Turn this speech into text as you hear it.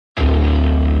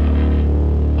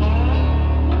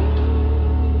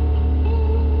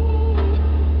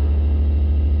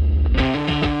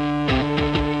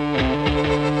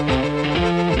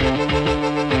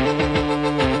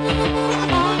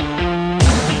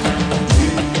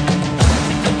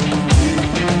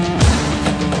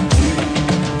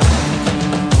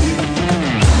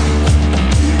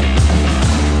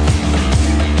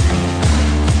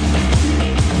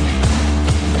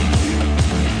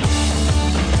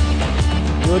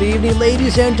Good evening,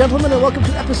 ladies and gentlemen, and welcome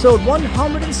to episode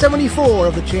 174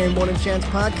 of the Chain Morning Chance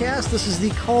podcast. This is the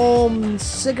calm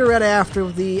cigarette after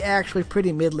the actually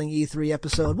pretty middling E3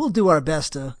 episode. We'll do our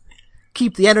best to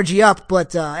keep the energy up,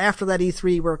 but after that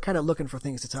E3, we're kind of looking for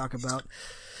things to talk about.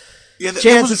 Yeah,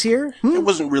 Chance is here. It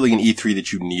wasn't really an E3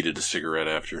 that you needed a cigarette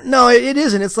after. No, it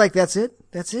isn't. It's like, that's it.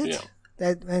 That's it.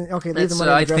 Yeah. Okay, leave the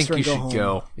money on the dresser and go home.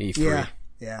 I think you should go E3.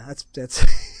 Yeah, that's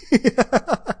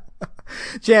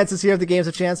Chance is here at the Games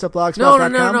of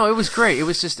Chance.blogspot.com. No, it was great. It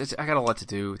was just, I got a lot to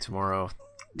do tomorrow.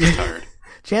 I'm tired.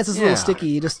 Chance is a little sticky.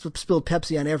 You just spilled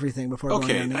Pepsi on everything before going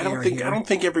on the air here. I don't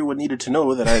think everyone needed to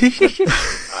know that I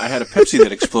had a Pepsi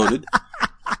that exploded.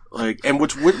 And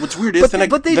what's weird is then I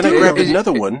grabbed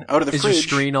another one out of the fridge. Is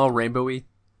your screen all rainbowy?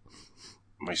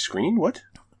 My screen? What?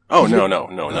 Oh, no,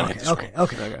 not hit the screen.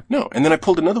 Okay. No, and then I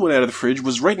pulled another one out of the fridge,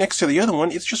 was right next to the other one.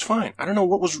 It's just fine. I don't know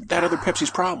what was that other Pepsi's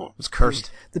problem. It was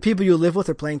cursed. The people you live with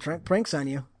are playing pranks on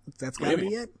you. That's gotta be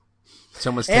it.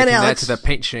 Someone's taking that to the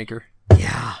paint shaker.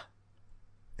 Yeah.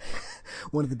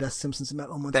 One of the best Simpsons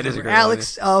moments that ever. Is a great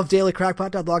Alex of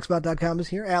dailycrackpot.blogspot.com is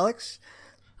here. Alex,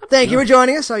 thank you for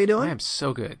joining us. How are you doing? I am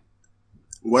so good.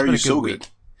 Why are you so good?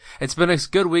 It's been a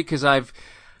good week because I've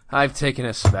taken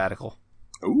a sabbatical.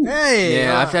 Ooh. Hey,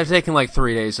 yeah, I've taken like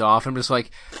 3 days off. I'm just like,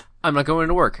 I'm not going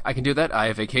to work. I can do that. I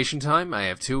have vacation time. I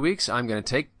have 2 weeks. I'm going to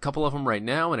take a couple of them right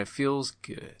now, and it feels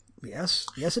good. Yes,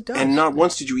 it does. And not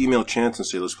once did you email Chance and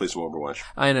say, let's play some Overwatch.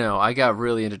 I know. I got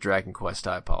really into Dragon Quest.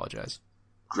 I apologize.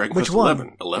 Dragon Which Quest one?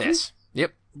 11? 11? Yes.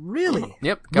 Yep. Really?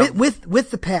 Yep.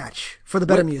 With the patch for the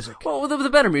better music. Well, with the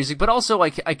better music, but also I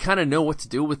kind of know what to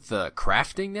do with the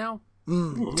crafting now.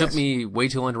 It took me way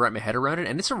too long to wrap my head around it,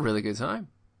 and it's a really good time.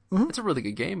 Mm-hmm. It's a really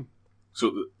good game.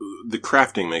 So the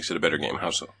crafting makes it a better game. How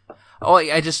so? Oh,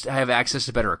 I have access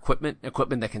to better equipment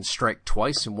that can strike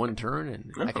twice in one turn,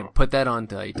 and I can put that on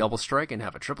a double strike and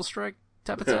have a triple strike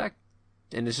type attack.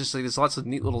 And it's just like there's lots of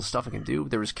neat little stuff I can do.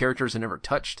 There was characters I never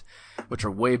touched, which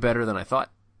are way better than I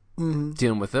thought. Mm-hmm.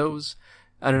 Dealing with those.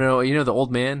 I don't know, the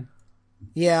old man?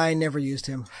 Yeah, I never used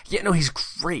him. Yeah, no, he's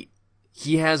great.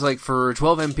 He has, for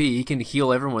 12 MP, he can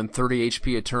heal everyone 30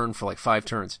 HP a turn for 5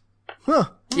 turns. Huh.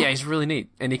 Yeah, he's really neat.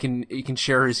 And he can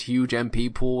share his huge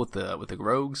MP pool with the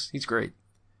rogues. He's great.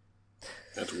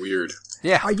 That's weird.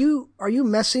 Yeah. Are you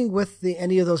messing with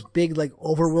any of those big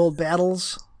overworld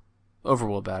battles?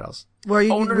 Overworld battles. Where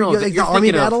no, the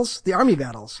army battles? The army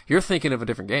battles. You're thinking of a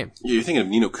different game. Yeah, you're thinking of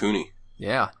Ni no Kuni.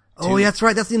 Yeah. Oh, yeah, that's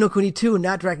right. That's Ni no Kuni 2,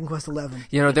 not Dragon Quest 11.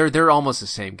 They're almost the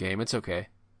same game. It's okay.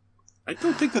 I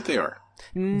don't think that they are.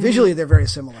 Visually, they're very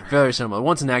similar. Very similar.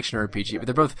 One's an action RPG, but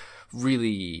they're both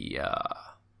really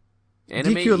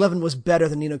anime. DQ11 was better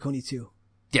than Ni no Kuni 2.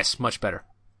 Yes, much better.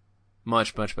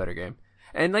 Much, much better game.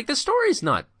 And the story's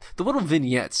not. The little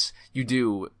vignettes you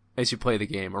do as you play the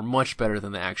game are much better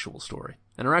than the actual story.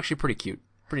 And are actually pretty cute.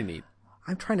 Pretty neat.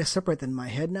 I'm trying to separate them in my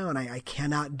head now, and I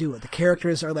cannot do it. The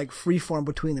characters are freeform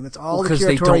between them. It's all because the Kira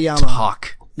they don't Toriyama.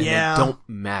 Talk. And they don't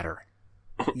matter.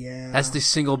 Yeah. That's the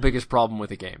single biggest problem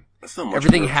with the game.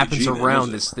 Everything happens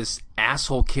around this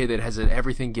asshole kid that has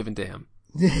everything given to him.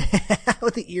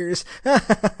 With the ears.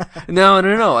 No.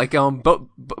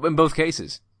 In both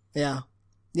cases. Yeah.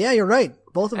 Yeah, you're right.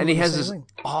 Both of them. And he has this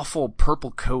awful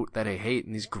purple coat that I hate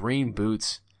and these green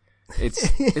boots.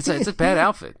 It's a bad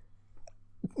outfit.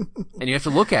 And you have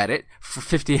to look at it for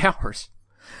 50 hours.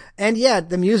 And yeah,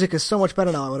 the music is so much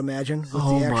better now, I would imagine, with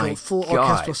the actual full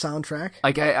orchestral soundtrack.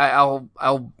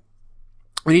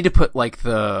 We need to put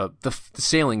the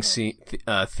sailing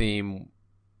theme,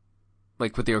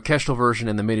 with the orchestral version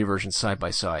and the MIDI version side by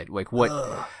side.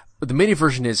 The MIDI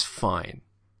version is fine.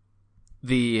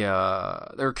 The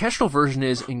orchestral version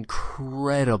is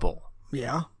incredible.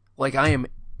 Yeah. I am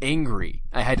angry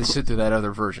I had to sit through that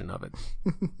other version of it.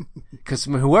 Because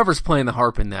whoever's playing the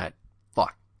harp in that,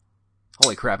 fuck.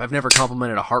 Holy crap, I've never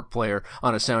complimented a harp player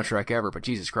on a soundtrack ever, but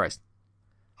Jesus Christ.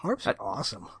 Harps are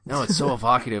awesome. No, it's so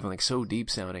evocative and so deep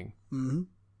sounding.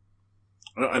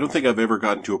 Mm-hmm. I don't think I've ever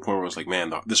gotten to a point where I was like,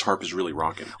 man, this harp is really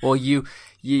rocking. Well, you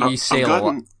sail a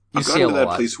lot. I've gotten to that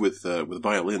place with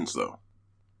violins, though.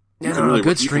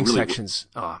 Good string sections.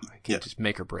 Just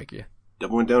make or break you.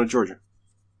 Devil Went Down to Georgia.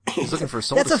 He's looking for a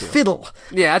soul. That's a fiddle.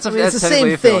 Yeah, it's the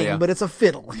same thing, but it's a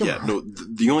fiddle.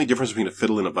 The only difference between a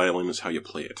fiddle and a violin is how you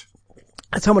play it.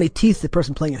 That's how many teeth the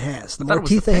person playing it has. The more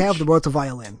teeth they have, the more it's a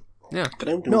violin. Yeah.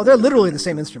 No, they're literally the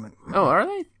same instrument. Oh, are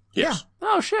they? Yes. Yeah.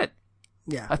 Oh, shit.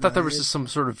 Yeah. I thought there was just some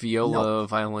sort of viola,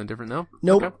 violin, different. No?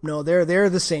 Nope. Okay. No, they're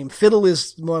the same. Fiddle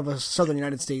is more of a southern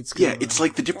United States. Yeah, it's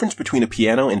like the difference between a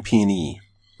piano and peony.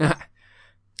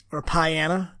 Or a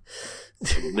piano.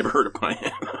 Never heard of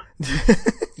piano.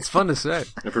 It's fun to say.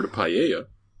 I've heard of paella.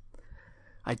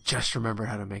 I just remembered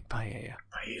how to make paella.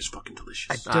 Paella is fucking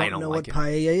delicious. I don't know like what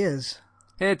paella is.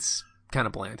 It's kind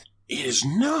of bland. It is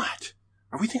not.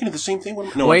 Are we thinking of the same thing?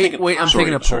 No, I'm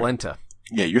thinking of polenta.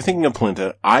 Yeah, you're thinking of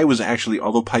polenta. I was actually,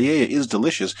 although paella is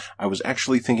delicious, I was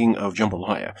actually thinking of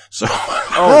jambalaya. So.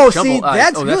 See,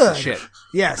 that's good. That's the shit.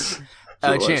 Yes.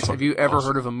 Chance, have you ever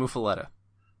heard of a muffaletta?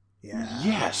 Yeah.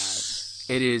 Yes.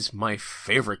 It is my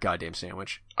favorite goddamn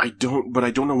sandwich. I don't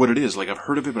know what it is. Like, I've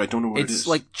heard of it, but I don't know what it is. It's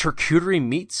like charcuterie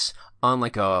meats on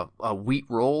like a wheat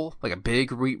roll, like a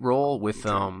big wheat roll with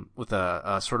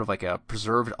a sort of like a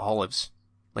preserved olives,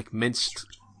 like minced,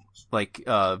 like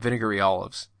vinegary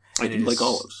olives. I do like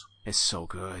olives. It's so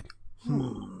good.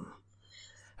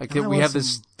 Like we have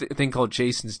this thing called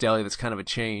Jason's Deli that's kind of a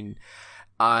chain.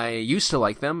 I used to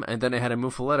like them, and then I had a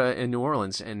muffaletta in New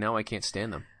Orleans, and now I can't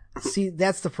stand them. See,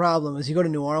 that's the problem. Is you go to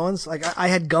New Orleans, like I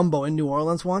had gumbo in New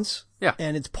Orleans once. Yeah.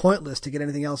 And it's pointless to get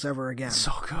anything else ever again. It's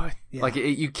so good. Yeah. Like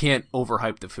you can't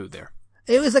overhype the food there.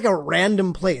 It was like a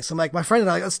random place. I'm like, my friend and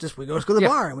I, let's go to the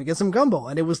bar and we get some gumbo,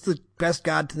 and it was the best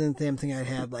goddamn thing I'd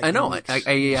had. Like, I know.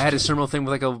 I had a similar thing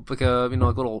with like a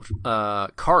little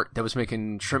cart that was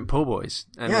making shrimp po' boys,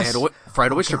 and they had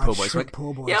fried oyster po' boys. Shrimp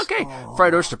po' boys. Yeah, okay,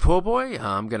 fried oyster po' boy.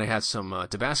 I'm gonna have some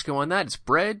Tabasco on that. It's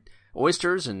bread,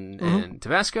 oysters, and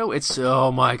Tabasco. It's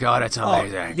oh my god, it's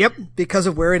amazing. Yep, because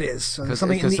of where it is. So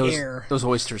something in the air. Those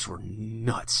oysters were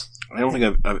nuts. I don't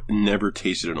think I've never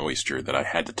tasted an oyster that I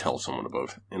had to tell someone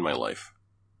about in my life.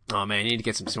 Oh man, you need to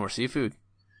get some more seafood.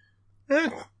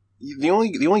 The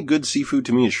only good seafood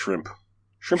to me is shrimp.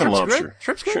 Shrimp and lobster. Good?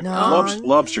 Shrimp's good? No.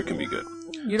 Lobster can be good.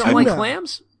 You don't like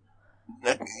clams?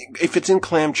 If it's in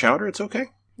clam chowder, it's okay.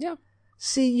 Yeah.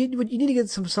 See, you need to get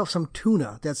some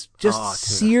tuna that's just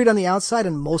seared on the outside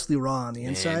and mostly raw on the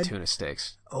inside. And tuna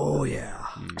steaks. Oh yeah.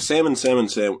 Salmon salad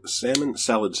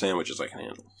sandwiches I can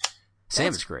handle.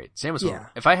 Salmon's great. Salmon's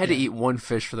if I had to eat one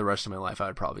fish for the rest of my life, I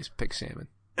would probably pick salmon.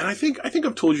 And I think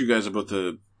I've told you guys about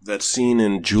that scene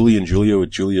in Julie and Julia with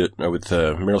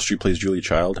Meryl Streep plays Julia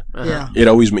Child. Uh-huh. Yeah. It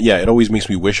always makes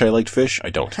me wish I liked fish. I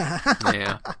don't.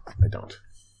 Yeah. I don't.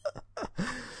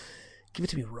 Give it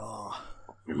to me raw.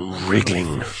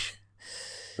 Wriggling.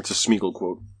 That's a Smeagol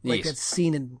quote. Like that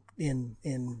scene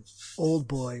in Old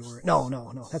Boy where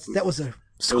that was a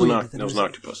squid. That was an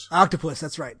octopus. Octopus,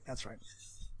 that's right. That's right.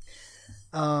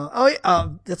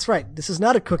 This is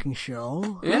not a cooking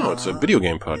show. Yeah. No, it's a video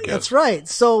game podcast. That's right.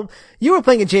 So you were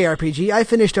playing a JRPG. I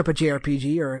finished up a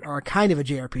JRPG, or kind of a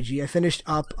JRPG. I finished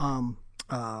up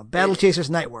Battle Chasers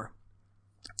Night War.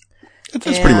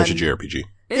 That's pretty much a JRPG.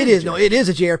 It is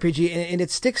a JRPG, and it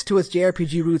sticks to its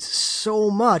JRPG roots so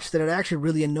much that it actually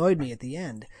really annoyed me at the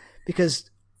end,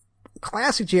 because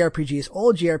classic JRPGs,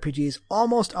 old JRPGs,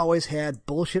 almost always had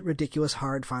bullshit, ridiculous,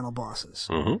 hard final bosses.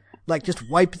 Mm-hmm. Like, just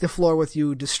wipe the floor with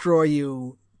you, destroy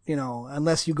you,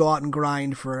 unless you go out and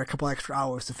grind for a couple extra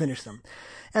hours to finish them.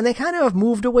 And they kind of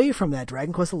moved away from that.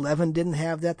 Dragon Quest XI didn't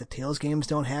have that. The Tales games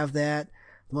don't have that.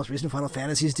 The most recent Final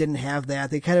Fantasies didn't have that.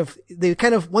 They kind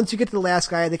of, once you get to the last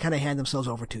guy, they kind of hand themselves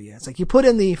over to you. It's like, you put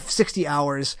in the 60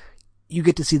 hours, you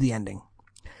get to see the ending.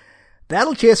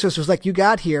 Battle Chasers was like, you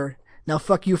got here, now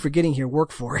fuck you for getting here,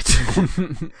 work for it.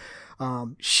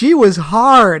 She was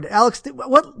hard. Alex, do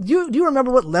you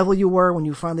remember what level you were when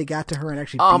you finally got to her and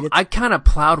actually beat it? I kind of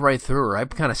plowed right through her. I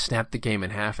kind of snapped the game in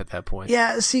half at that point.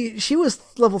 Yeah, see, she was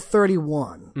level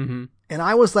 31. Mm-hmm. And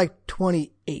I was like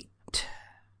 28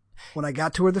 when I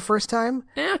got to her the first time.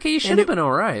 Yeah, okay, you should have been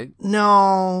alright.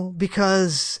 No,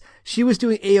 because she was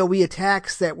doing AoE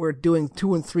attacks that were doing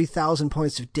 2,000 and 3,000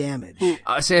 points of damage.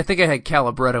 I think I had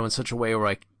Calibretto in such a way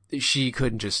where she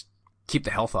couldn't just keep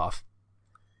the health off.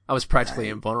 I was practically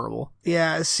invulnerable.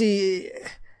 Yeah, see,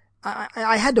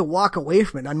 I had to walk away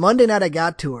from it. On Monday night I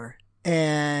got to her,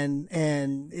 and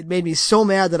it made me so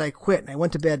mad that I quit, and I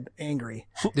went to bed angry.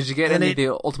 Did you get any of the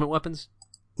ultimate weapons?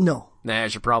 No. Nah,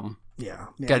 that's your problem. Yeah.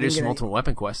 Gotta do some ultimate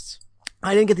weapon quests.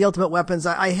 I didn't get the ultimate weapons.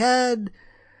 I had,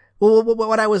 well,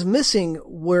 what I was missing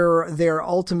were their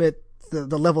ultimate,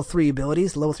 the level 3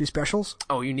 abilities, the level 3 specials.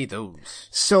 Oh, you need those.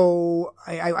 So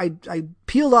I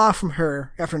peeled off from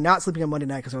her after not sleeping on Monday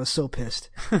night because I was so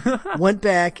pissed. Went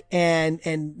back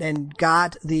and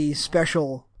got the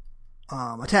special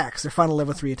attacks, their final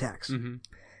level 3 attacks. Mm-hmm.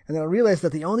 And then I realized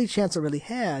that the only chance I really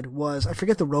had was, I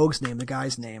forget the rogue's name, the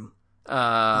guy's name.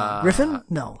 Griffin?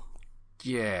 No.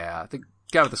 Yeah, the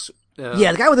guy with the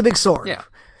the guy with the big sword. Yeah.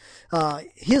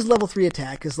 His level 3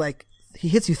 attack is like, he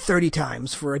hits you 30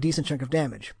 times for a decent chunk of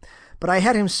damage. But I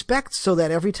had him spec'd so that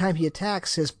every time he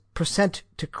attacks, his percent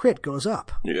to crit goes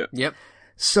up. Yeah. Yep.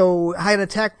 So I had an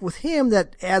attack with him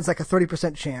that adds like a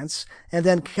 30% chance, and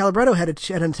then Calibretto had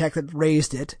an attack that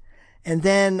raised it, And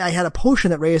then I had a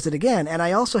potion that raised it again. And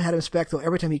I also had him spec, though,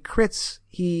 every time he crits,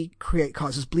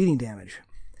 causes bleeding damage.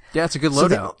 Yeah, it's a good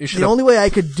loadout. So the only way I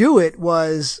could do it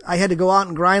was I had to go out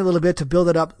and grind a little bit to build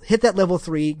it up, hit that level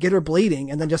 3, get her bleeding,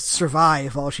 and then just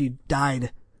survive while she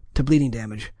died to bleeding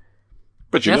damage.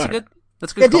 But you got it.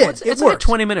 That's good. It's like a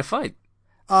 20-minute fight.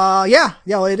 Yeah,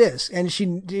 well, it is. And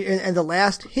the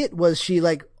last hit was she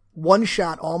like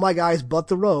one-shot all my guys but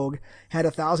the rogue, had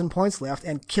 1,000 points left,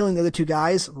 and killing the other 2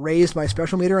 guys raised my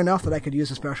special meter enough that I could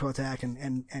use a special attack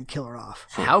and kill her off.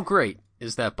 How great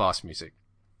is that boss music?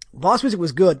 Boss music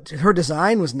was good. Her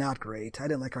design was not great. I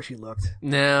didn't like how she looked.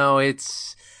 No,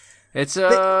 it's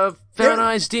a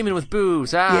feminized demon with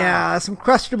boobs. Ah. Yeah, some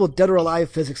questionable dead or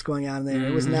alive physics going on there.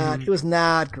 It was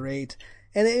not great.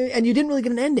 And you didn't really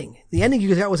get an ending. The ending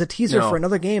you got was a teaser for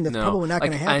another game that's probably not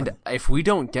going to happen. And if we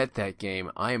don't get that game,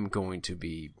 I am going to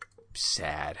be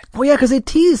sad. Oh yeah, because they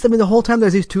teased. I mean, the whole time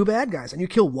there's these 2 bad guys, and you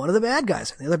kill one of the bad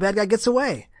guys, and the other bad guy gets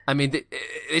away. I mean,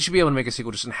 they should be able to make a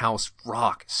sequel just in how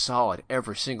rock solid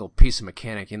every single piece of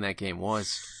mechanic in that game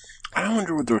was. I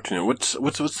wonder what they're doing. What's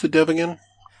the dev again?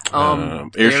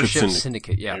 Airship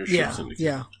Syndicate. Yeah. Airship Syndicate.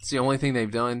 Yeah. It's the only thing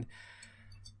they've done.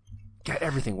 God,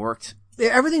 everything worked.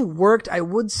 Everything worked. I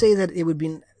would say that it would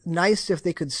be nice if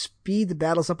they could speed the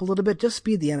battles up a little bit. Just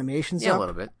speed the animations up. Yeah, a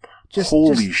little bit.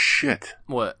 Holy shit.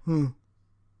 What? You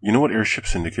know what Airship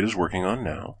Syndicate is working on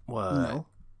now? What? No.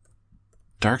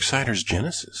 Darksiders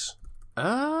Genesis. Wait,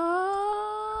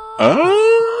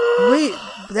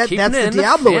 that's the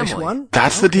Diablo-ish one.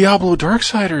 That's the Diablo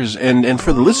Darksiders. And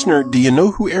for the listener, do you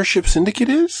know who Airship Syndicate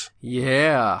is?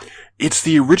 Yeah. It's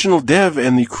the original dev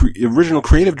and the original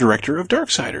creative director of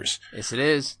Darksiders. Yes, it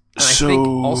is. And I think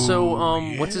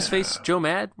also, what's his face? Joe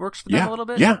Mad works for them a little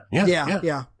bit? Yeah.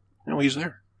 No, he's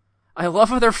there. I love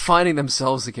how they're finding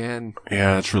themselves again.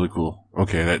 Yeah, that's really cool.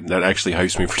 Okay, that actually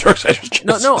hypes me for Darksiders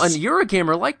Genesis. No, and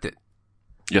Eurogamer liked it.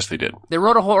 Yes, they did. They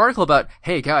wrote a whole article about,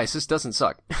 hey guys, this doesn't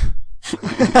suck.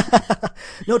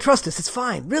 No, trust us, it's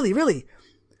fine. Really.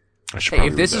 Hey,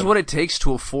 if this is what it takes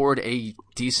to afford a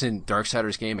decent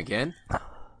Darksiders game again,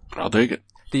 I'll take it.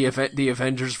 The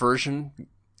Avengers version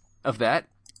of that,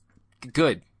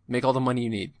 good. Make all the money you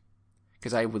need.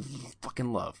 Because I would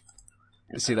fucking love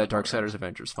to see that Darksiders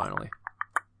Avengers finally.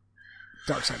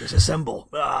 Darksiders Assemble.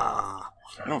 Ah.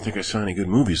 I don't think I saw any good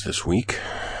movies this week.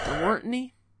 There weren't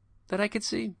any that I could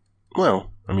see.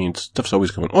 Well, I mean, stuff's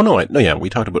always coming. Oh, no, we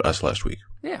talked about Us last week.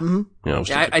 Yeah.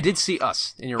 Mm-hmm. I did see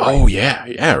Us, and you're right. Oh,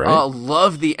 yeah, right.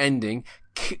 Love the ending.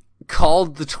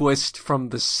 Called the twist from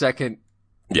the second,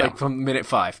 like from minute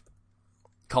 5.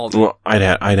 Called it. Well, I'd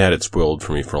had it spoiled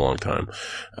for me for a long time.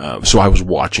 So I was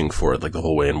watching for it, like, the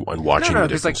whole way and watching the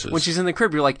differences. Like, when she's in the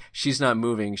crib, you're like, she's not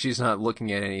moving, she's not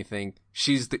looking at anything.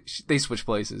 They switch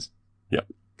places. Yep.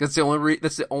 That's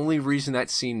the only reason that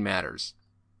scene matters.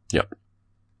 Yep.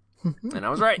 And I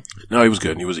was right. No, it was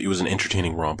good. It was an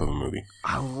entertaining romp of a movie.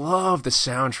 I love the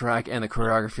soundtrack and the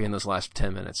choreography in those last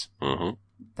 10 minutes. Mm-hmm.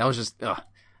 That was just, I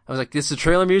was like, this is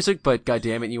trailer music, but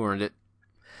goddammit, you earned it.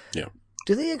 Yeah.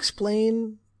 Do they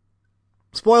explain,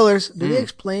 spoilers, do they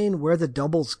explain where the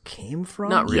doubles came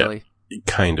from? Not really. Yeah,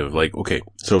 kind of. Like, okay,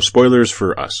 so spoilers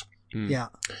for Us. Yeah.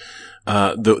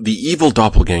 The evil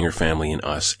doppelganger family in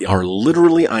Us are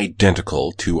literally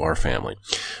identical to our family,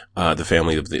 the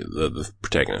family of the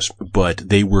protagonist. But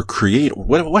they were created.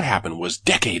 What happened was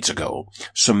decades ago,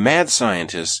 some mad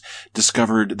scientists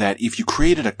discovered that if you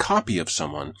created a copy of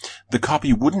someone, the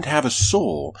copy wouldn't have a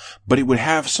soul, but it would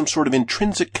have some sort of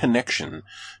intrinsic connection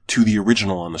to the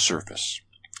original on the surface.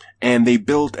 And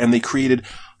they created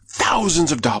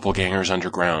thousands of doppelgangers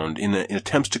underground in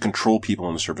attempts to control people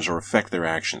on the surface or affect their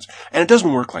actions. And it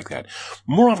doesn't work like that.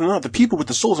 More often than not, the people with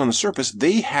the souls on the surface,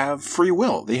 they have free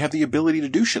will. They have the ability to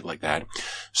do shit like that.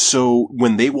 So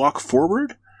when they walk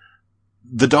forward,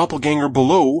 the doppelganger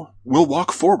below will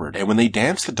walk forward. And when they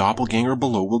dance, the doppelganger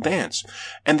below will dance.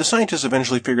 And the scientists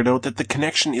eventually figured out that the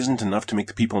connection isn't enough to make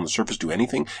the people on the surface do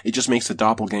anything. It just makes the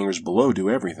doppelgangers below do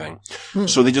everything.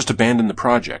 So they just abandoned the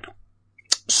project.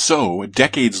 So,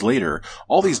 decades later,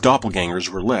 all these doppelgangers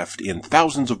were left in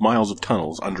thousands of miles of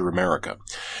tunnels under America.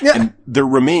 Yeah. And there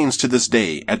remains to this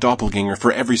day a doppelganger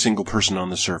for every single person on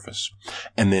the surface.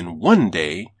 And then one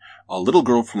day, a little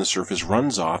girl from the surface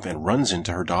runs off and runs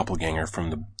into her doppelganger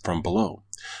from below.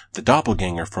 The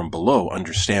doppelganger from below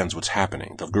understands what's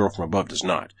happening. The girl from above does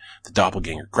not. The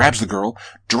doppelganger grabs the girl,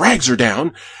 drags her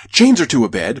down, chains her to a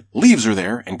bed, leaves her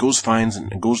there, and goes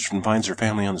and finds her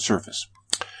family on the surface.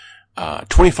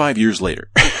 25 years later.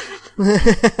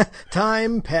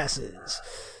 Time passes.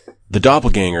 The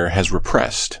doppelganger has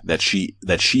repressed that she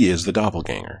is the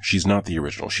doppelganger. She's not the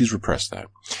original. She's repressed that.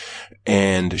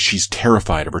 And she's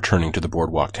terrified of returning to the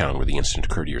boardwalk town where the incident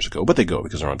occurred years ago, but they go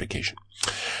because they're on vacation.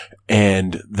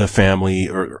 And the family,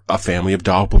 or a family of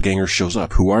doppelgangers shows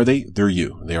up. Who are they? They're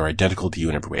you. They are identical to you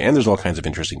in every way. And there's all kinds of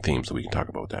interesting themes that we can talk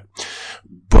about that.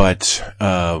 But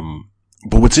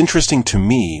what's interesting to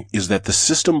me is that the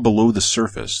system below the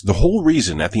surface, the whole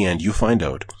reason at the end you find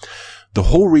out, the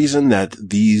whole reason that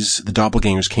the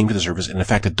doppelgangers came to the surface, and in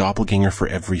fact a doppelganger for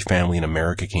every family in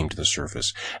America came to the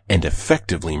surface and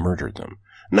effectively murdered them.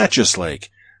 Not just like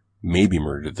maybe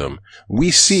murdered them.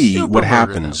 We see what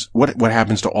happens, what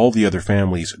happens to all the other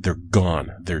families. They're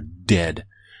gone. They're dead.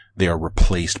 They are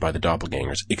replaced by the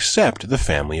doppelgangers, except the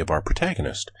family of our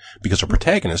protagonist. Because our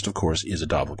protagonist, of course, is a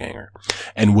doppelganger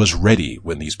and was ready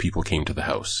when these people came to the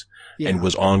house and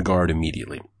was on guard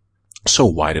immediately. So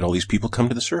why did all these people come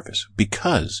to the surface?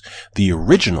 Because the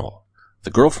original,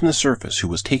 the girl from the surface who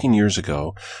was taken years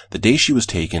ago, the day she was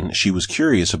taken, she was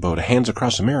curious about a Hands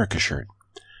Across America shirt.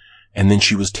 And then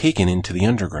she was taken into the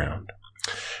underground.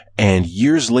 And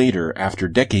years later, after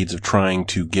decades of trying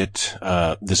to get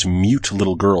this mute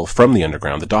little girl from the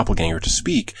underground, the doppelganger, to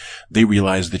speak, they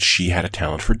realized that she had a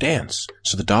talent for dance.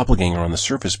 So the doppelganger on the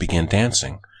surface began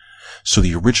dancing. So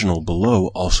the original below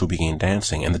also began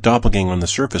dancing, and the doppelganger on the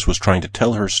surface was trying to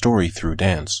tell her story through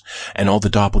dance. And all the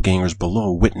doppelgangers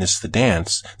below witnessed the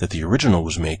dance that the original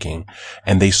was making,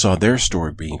 and they saw their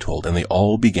story being told, and they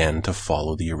all began to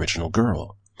follow the original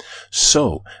girl.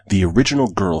 So, the original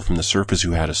girl from the surface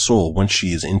who had a soul, once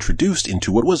she is introduced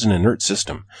into what was an inert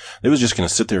system, they was just going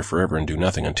to sit there forever and do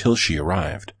nothing until she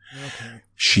arrived. Okay.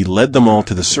 She led them all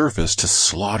to the surface to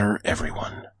slaughter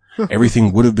everyone.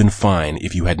 Everything would have been fine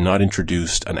if you had not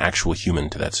introduced an actual human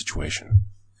to that situation.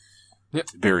 Yep.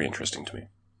 Very interesting to me.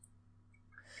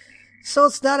 So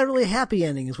it's not a really happy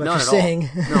ending, is what you're saying.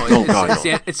 No, it's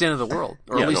the end of the world,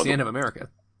 or at least the end of America.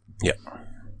 Yeah.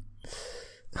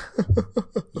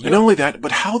 And not only that,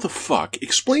 but how the fuck?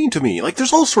 Explain to me. Like,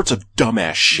 there's all sorts of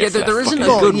dumbass shit. Yeah,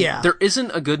 there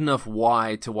isn't a good enough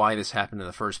why this happened in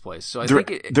the first place. So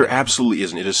there absolutely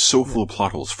isn't. It is so full of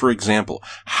plot holes. For example,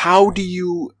 how do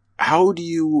you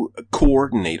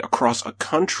coordinate across a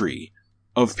country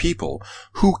of people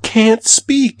who can't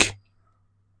speak?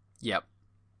 Yep.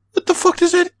 What the fuck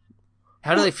does that?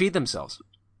 How do they feed themselves?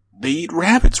 They eat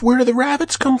rabbits. Where do the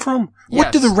rabbits come from? Yes.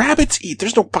 What do the rabbits eat?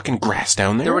 There's no fucking grass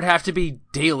down there. There would have to be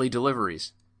daily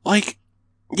deliveries. Like,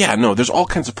 yeah, no, there's all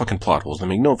kinds of fucking plot holes that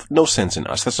make no sense in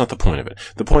Us. That's not the point of it.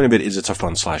 The point of it is it's a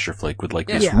fun slasher flick with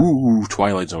this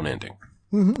Twilight Zone ending.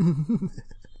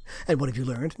 And what have you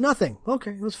learned? Nothing.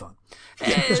 Okay, it was fun.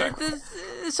 Yeah, exactly.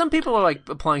 Some people are like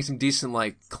applying some decent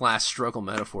like class struggle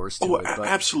metaphors to it. But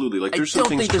absolutely. Like there's some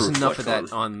things to reflect on. I don't think there's enough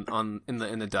of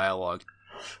that in the dialogue.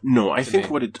 No, I think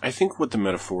what the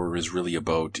metaphor is really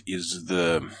about is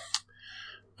the,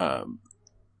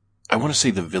 I want to say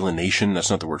the villaination.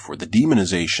 That's not the word for it. The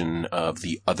demonization of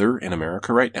the other in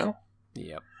America right now.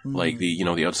 Yep. Like the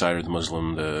outsider, the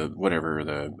Muslim, the whatever,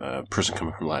 the person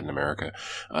coming from Latin America,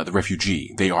 the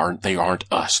refugee. They aren't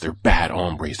us. They're bad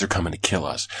hombres. They're coming to kill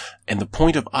us. And the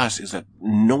point of Us is that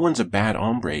no one's a bad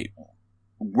hombre.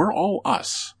 We're all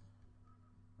us.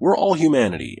 We're all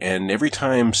humanity. And every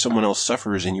time someone else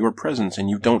suffers in your presence and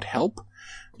you don't help,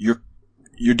 you're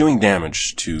doing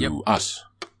damage to us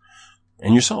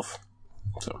and yourself.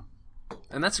 So.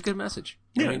 And that's a good message.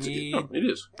 Yeah, it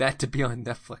is. That to be on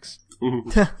Netflix.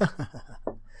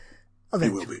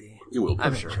 Eventually. It will be.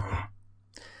 I'm sure.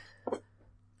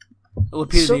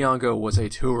 Lupita Nyong'o was a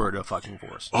tour de fucking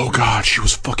force. Oh god, she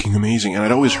was fucking amazing. And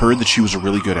I'd always heard that she was a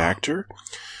really good actor,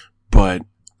 but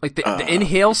like the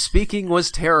inhale speaking was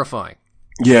terrifying.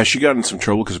 Yeah, she got in some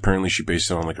trouble because apparently she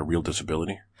based it on like a real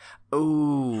disability.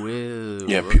 Oh, ew.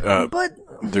 Yeah, but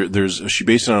she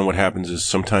based it on what happens is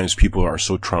sometimes people are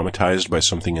so traumatized by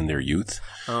something in their youth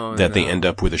that they end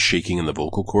up with a shaking in the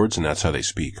vocal cords, and that's how they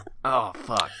speak. Oh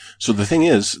fuck! So the thing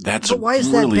is, but why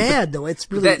is that bad though?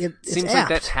 It's really it seems like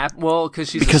that's because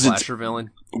she's a slasher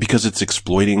villain. Because it's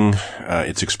exploiting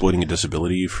a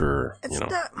disability for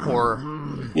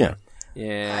horror. Yeah.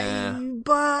 Yeah.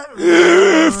 But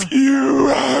if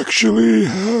you actually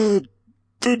had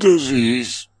the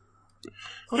disease,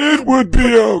 it would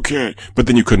be okay. But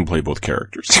then you couldn't play both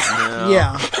characters. No.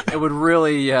 Yeah. It would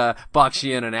really box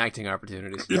you in acting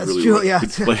opportunities. That's really true, would. yeah.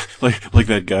 It's like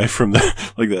that guy from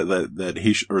that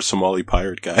Haitian or Somali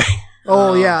pirate guy.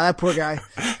 Oh yeah, that poor guy.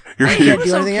 He can't was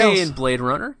do anything okay else. in Blade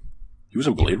Runner. He was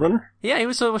in Blade Runner? Yeah, he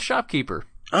was a shopkeeper.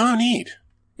 Oh, neat.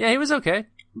 Yeah, he was okay.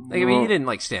 Like, I mean, he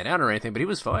didn't stand out or anything, but he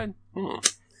was fine.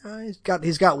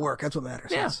 He's got work. That's what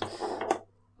matters. Yeah.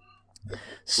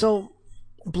 So,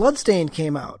 Bloodstained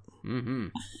came out. Mm-hmm.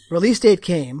 Release date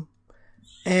came,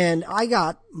 and I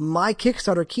got my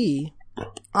Kickstarter key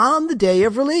on the day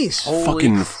of release.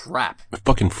 Holy crap.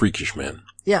 Fucking freakish, man.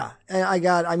 Yeah,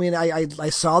 I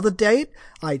saw the date.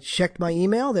 I checked my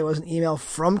email. There was an email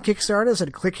from Kickstarter that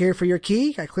said, click here for your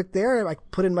key. I clicked there. I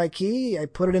put in my key. I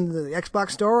put it into the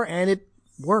Xbox store, and it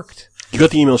worked. You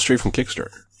got the email straight from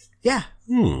Kickstarter? Yeah.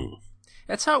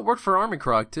 That's how it worked for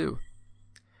Armicrog, too.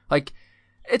 Like,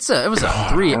 it was a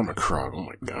 3... Armicrog, oh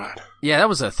my god. Yeah, that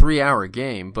was a 3-hour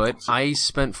game, but I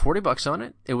spent $40 on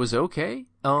it. It was okay.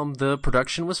 The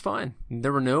production was fine.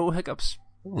 There were no hiccups.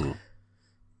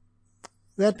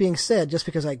 That being said, just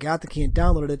because I got the key and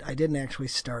downloaded it, I didn't actually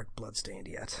start Bloodstained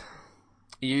yet.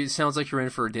 It sounds like you're in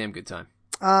for a damn good time.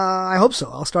 I hope so.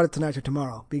 I'll start it tonight or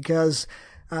tomorrow because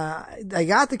I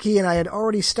got the key and I had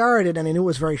already started and I knew it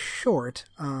was very short.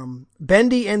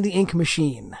 Bendy and the Ink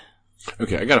Machine.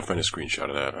 Okay, I gotta find a screenshot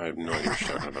of that. I have no idea what you're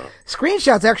talking about.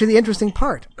 Screenshot's actually the interesting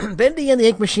part. Bendy and the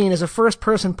Ink Machine is a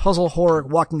first-person puzzle horror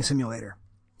walking simulator.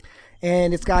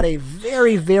 And it's got a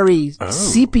very, very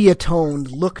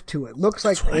sepia-toned look to it. Looks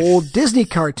like old Disney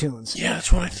cartoons. Yeah,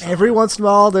 that's what I thought. Every once in a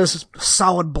while, there's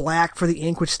solid black for the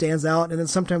ink, which stands out, and then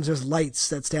sometimes there's lights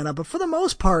that stand out. But for the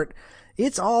most part,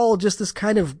 it's all just this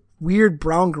kind of weird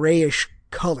brown-grayish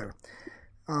color.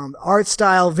 Art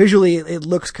style, visually, it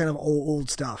looks kind of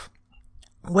old stuff.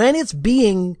 When it's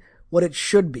being what it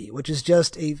should be, which is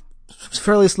just a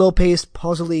fairly slow-paced,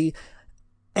 puzzly,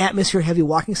 atmosphere-heavy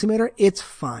walking simulator, it's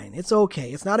fine. It's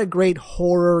okay. It's not a great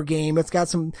horror game. It's got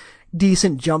some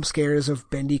decent jump scares of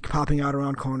Bendy popping out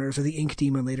around corners or the Ink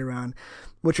Demon later on,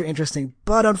 which are interesting.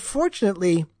 But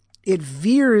unfortunately, it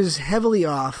veers heavily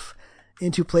off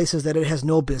into places that it has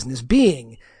no business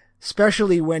being,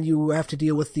 especially when you have to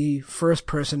deal with the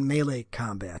first-person melee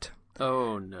combat.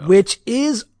 Oh, no. Which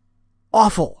is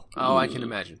awful. Oh, I can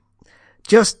imagine.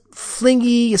 Just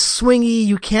flingy, swingy,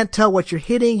 you can't tell what you're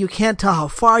hitting, you can't tell how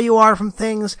far you are from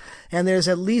things, and there's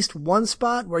at least one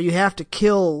spot where you have to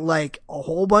kill, like, a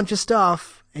whole bunch of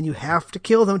stuff, and you have to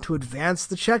kill them to advance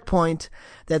the checkpoint.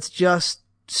 That's just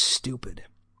stupid.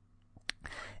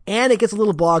 And it gets a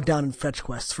little bogged down in fetch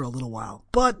quests for a little while.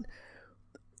 But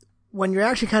when you're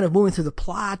actually kind of moving through the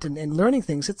plot and learning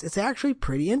things, it's actually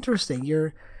pretty interesting.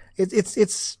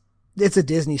 It's a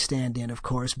Disney stand-in, of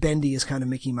course. Bendy is kind of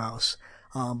Mickey Mouse.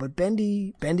 But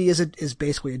Bendy is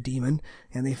basically a demon,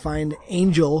 and they find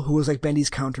Angel, who is like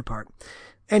Bendy's counterpart.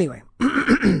 Anyway,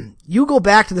 you go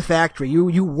back to the factory.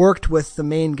 You worked with the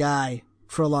main guy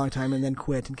for a long time and then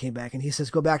quit and came back, and he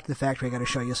says, go back to the factory, I gotta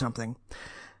show you something.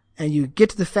 And you get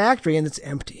to the factory and it's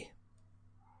empty.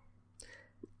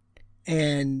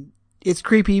 And it's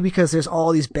creepy because there's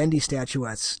all these Bendy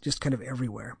statuettes just kind of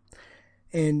everywhere.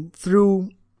 And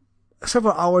through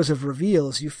several hours of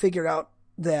reveals, you figure out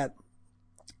that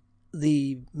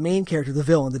the main character, the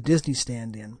villain, the Disney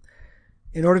stand-in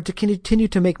order to continue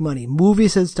to make money,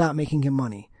 movies had stopped making him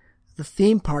money. The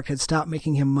theme park had stopped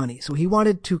making him money. So he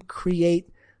wanted to create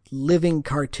living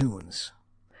cartoons.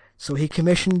 So he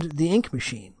commissioned the Ink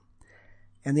Machine.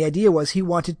 And the idea was he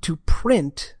wanted to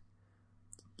print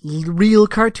real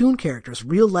cartoon characters,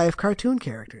 real life cartoon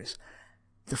characters.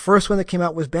 The first one that came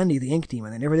out was Bendy, the Ink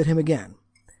Demon. They never did him again.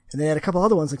 And they had a couple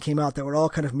other ones that came out that were all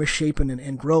kind of misshapen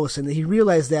and gross. And he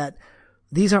realized that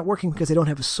these aren't working because they don't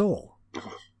have a soul.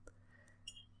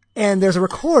 And there's a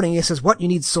recording. He says, what, you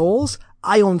need souls?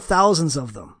 I own thousands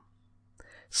of them.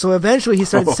 So eventually he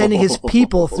started sending his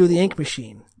people through the Ink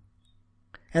Machine.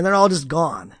 And they're all just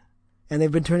gone. And they've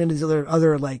been turned into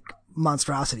other like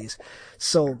monstrosities.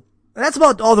 So that's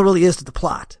about all there really is to the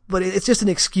plot. But it's just an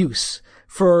excuse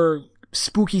for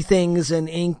spooky things and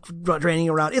ink draining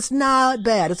around. It's not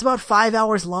bad. It's about 5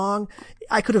 hours long.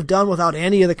 I could have done without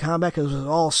any of the combat because it was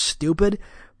all stupid.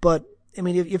 But, I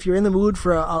mean, if you're in the mood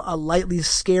for a lightly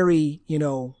scary,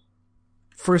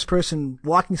 first person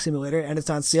walking simulator and it's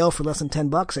on sale for less than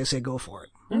 $10, I say go for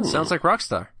it. Sounds like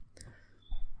Rockstar.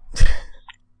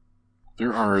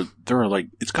 There are like,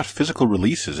 it's got physical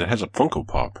releases. It has a Funko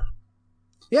Pop.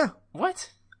 Yeah.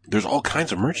 What? There's all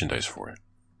kinds of merchandise for it.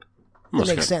 That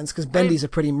makes sense, because Bendy's a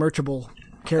pretty merchable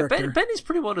character. Bendy's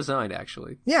pretty well designed,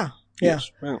 actually. Yeah.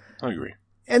 Yes, well, I agree.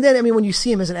 And then, I mean, when you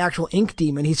see him as an actual ink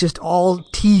demon, he's just all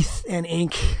teeth and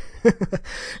ink.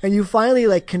 And you finally,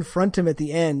 like, confront him at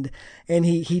the end, and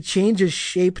he changes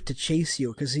shape to chase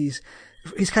you, because he's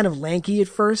he's kind of lanky at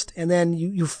first, and then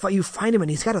you find him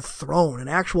and he's got a throne, an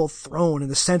actual throne in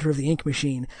the center of the ink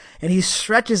machine, and he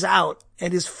stretches out,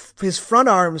 and his front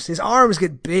arms, his arms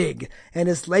get big, and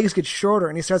his legs get shorter,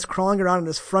 and he starts crawling around in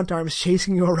his front arms,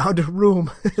 chasing you around a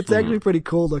room. It's actually pretty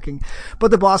cool looking.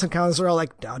 But the boss encounters are all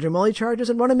like, dodge him while he charges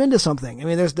and run him into something. I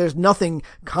mean, there's nothing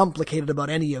complicated about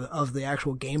any of the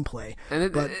actual gameplay.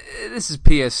 And this is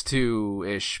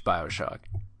PS2-ish BioShock.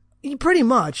 Pretty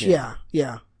much, yeah.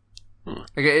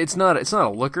 Like, it's not a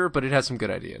looker, but it has some good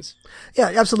ideas.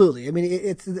 Yeah, absolutely. I mean,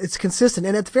 it's consistent,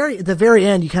 and at the very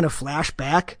end, you kind of flash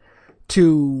back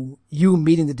to you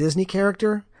meeting the Disney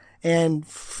character, and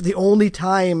for the only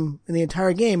time in the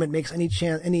entire game it makes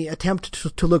any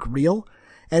attempt to look real,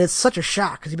 and it's such a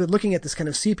shock because you've been looking at this kind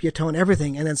of sepia tone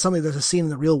everything, and then suddenly there's a scene in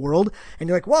the real world, and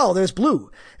you're like, "Whoa, there's blue."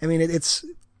 I mean, it's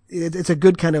a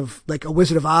good kind of like a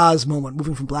Wizard of Oz moment,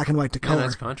 moving from black and white to color. Yeah,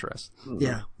 nice contrast.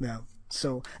 Yeah.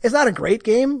 So it's not a great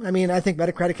game. I mean, I think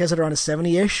Metacritic has it around a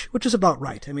 70-ish, which is about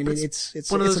right. I mean, it's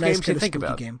one of those a nice games you kind of think spooky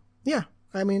about. game. Yeah.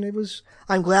 I mean,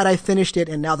 I'm glad I finished it,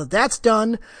 and now that that's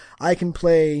done, I can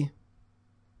play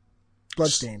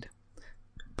Bloodstained.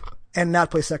 And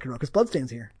not play Sekiro, because Bloodstained's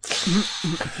here.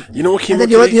 You know what came And then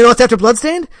you know what's after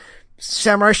Bloodstained?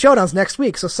 Samurai Showdown's next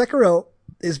week, so Sekiro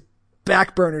is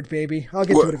backburnered, baby. I'll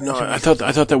get to it eventually. No, I thought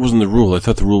that wasn't the rule. I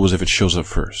thought the rule was if it shows up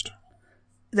first.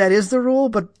 That is the rule,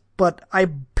 but I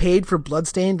paid for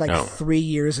Bloodstained 3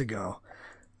 years ago.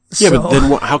 Yeah, but then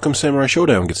how come Samurai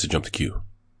Showdown gets to jump the queue?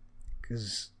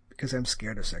 Because I'm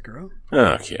scared of Sekiro.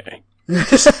 Okay.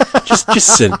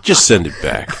 just send it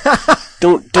back.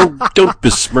 Don't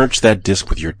besmirch that disc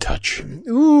with your touch.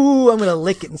 Ooh, I'm gonna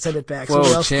lick it and send it back.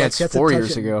 Whoa, Chance, 4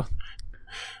 years ago.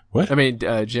 What? I mean,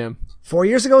 Jim. 4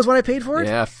 years ago is when I paid for it?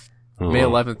 Yeah. May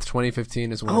 11th,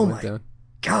 2015 is when it went down.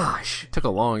 Gosh. Took a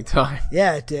long time.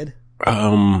 Yeah, it did.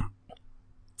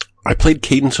 I played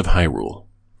Cadence of Hyrule.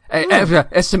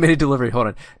 Estimated delivery. Hold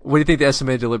on. What do you think the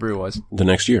estimated delivery was? The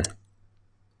next year.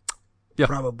 Yeah.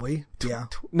 Probably. Yeah.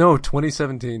 No,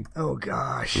 2017. Oh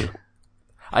gosh. Yeah.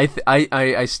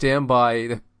 I stand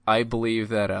by. I believe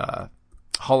that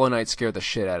Hollow Knight scared the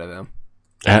shit out of them.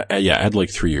 Add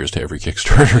like 3 years to every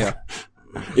Kickstarter. Yeah.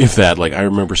 If that, like, I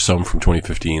remember some from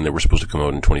 2015 that were supposed to come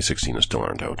out in 2016 and still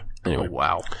aren't out. Anyway. Oh,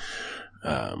 wow.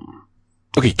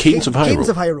 Okay, Cadence of Hyrule. Cadence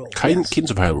of Hyrule.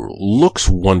 Cadence of Hyrule looks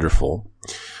wonderful.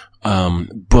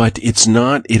 But it is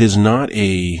not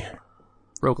a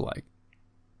roguelike.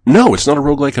 No, it's not a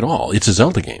roguelike at all. It's a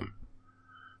Zelda game.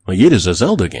 Like, it is a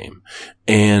Zelda game.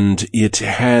 And it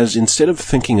has, instead of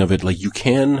thinking of it like you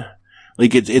can,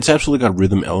 like, it's absolutely got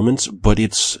rhythm elements, but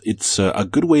it's a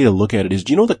good way to look at it is,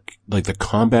 do you know the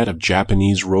combat of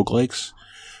Japanese roguelikes?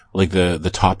 Like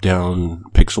the top-down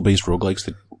pixel-based roguelikes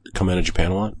that come out of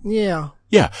Japan a lot? Yeah.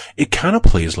 Yeah, it kind of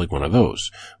plays like one of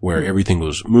those, where everything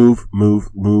goes move,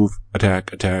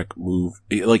 attack, move.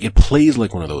 It plays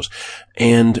like one of those.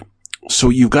 And so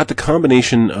you've got the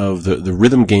combination of the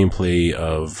rhythm gameplay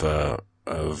of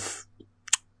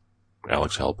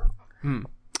Alex, help.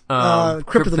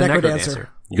 Crypt of the Necrodancer.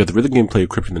 You got the rhythm gameplay of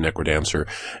Crypt of the Necrodancer,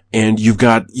 and you've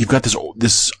got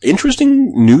this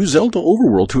interesting new Zelda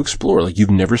overworld to explore. Like,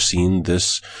 you've never seen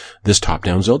this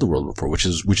top-down Zelda world before, which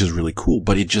is really cool,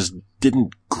 but it just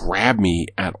didn't grab me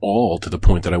at all to the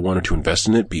point that I wanted to invest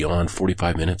in it beyond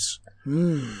 45 minutes.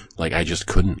 Like, I just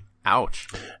couldn't. Ouch.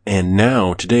 And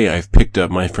now, today, I've picked up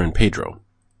My Friend Pedro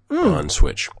on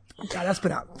Switch. God, that's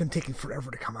been taking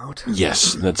forever to come out.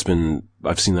 Yes, I've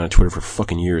seen that on Twitter for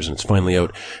fucking years, and it's finally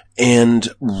out. And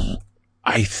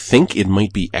I think it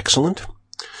might be excellent,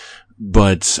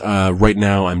 but right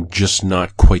now I'm just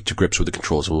not quite to grips with the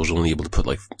controls. I was only able to put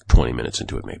like 20 minutes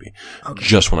into it, maybe. Okay.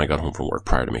 Just when I got home from work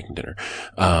prior to making dinner.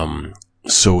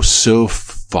 So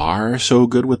far, so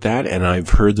good with that, and I've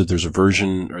heard that there's a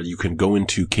version, or you can go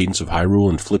into Cadence of Hyrule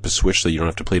and flip a switch so you don't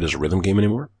have to play it as a rhythm game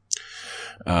anymore.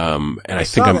 And I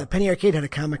think saw that Penny Arcade had a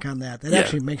comic on that. That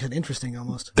actually makes it interesting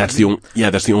almost. That's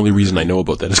the only reason I know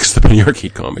about that is because the Penny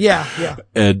Arcade comic. Yeah.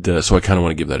 And, so I kind of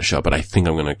want to give that a shot, but I think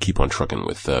I'm going to keep on trucking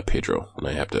with, Pedro, and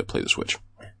I have to play the Switch.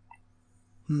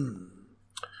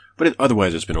 But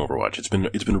otherwise it's been Overwatch. It's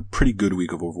been a pretty good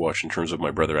week of Overwatch in terms of my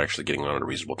brother actually getting on at a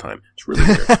reasonable time. It's really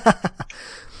weird.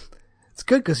 It's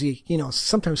good because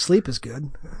sometimes sleep is good.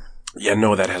 Yeah,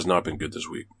 no, that has not been good this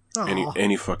week. Aww.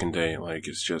 Any fucking day. Like,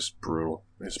 it's just brutal.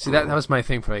 See, that was my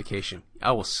thing for vacation.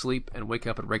 I will sleep and wake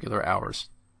up at regular hours.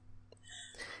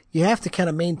 You have to kind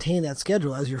of maintain that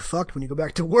schedule as you're fucked when you go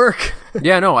back to work.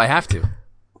 Yeah, no, I have to.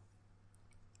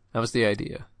 That was the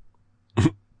idea.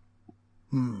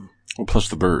 Well, plus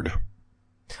the bird.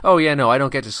 Oh, yeah, no, I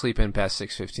don't get to sleep in past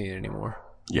 6:15 anymore.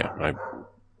 Yeah,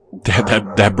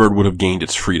 That bird would have gained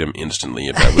its freedom instantly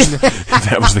if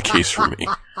that was the case for me.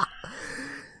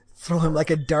 Throw him like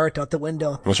a dart out the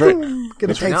window. That's right. Boom, get a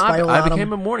That's tight No, spiral I on became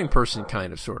him. a morning person,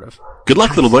 kind of, sort of. Good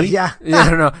luck, little buddy. Yeah.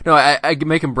 Yeah, no. I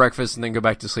make him breakfast and then go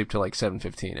back to sleep till like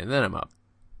 7:15, and then I'm up.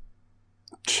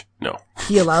 No.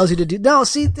 He allows you to do. No,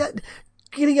 see that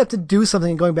getting up to do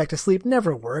something and going back to sleep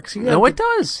never works. You No, have it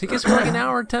does. He gets me like an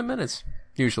hour and 10 minutes,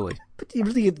 usually. But do you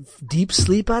really get deep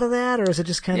sleep out of that, or is it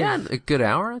just kind Yeah, of? a good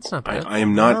hour. That's not bad. I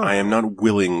am not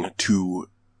willing to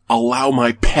allow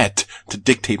my pet to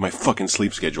dictate my fucking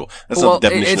sleep schedule. That's Well, not the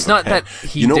definition it's of a not pet. that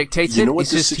he dictates it.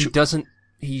 It's just he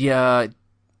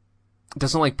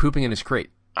doesn't like pooping in his crate.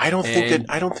 I don't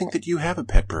think that you have a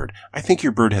pet bird. I think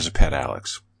your bird has a pet,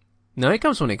 Alex. No, he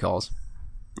comes when he calls.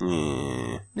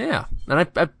 Yeah, and I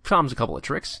taught him a couple of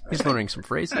tricks. He's learning some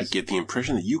phrases. I get the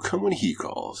impression that you come when he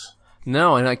calls.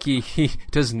 No, and like he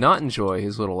does not enjoy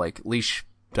his little like leash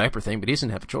diaper thing, but he doesn't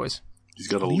have a choice. He's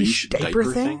got a leash diaper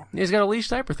thing? He's got a leash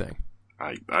diaper thing.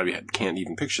 I can't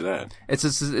even picture that. It's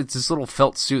this little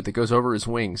felt suit that goes over his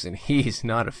wings, and he's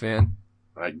not a fan.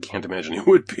 I can't imagine he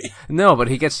would be. No, but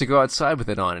he gets to go outside with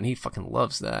it on, and he fucking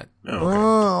loves that.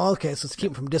 Oh, okay. So it's to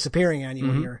keep him from disappearing on you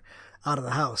when you're out of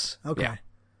the house. Okay. Yeah.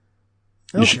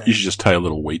 You should just tie a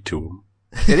little weight to him.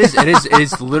 It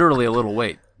is literally a little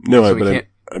weight. No, So but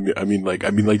I mean like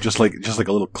just like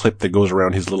a little clip that goes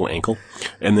around his little ankle,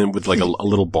 and then with like a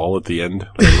little ball at the end,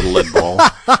 like a little lead ball.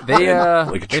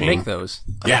 They chain. make those.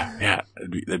 Yeah,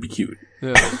 that'd be cute.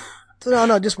 Yeah. So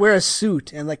no, just wear a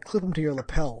suit and like clip him to your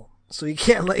lapel, so you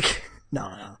can't like.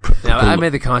 No. Now, I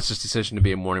made the conscious decision to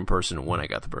be a morning person when I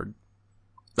got the bird.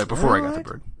 Like before I got the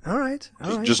bird. All right.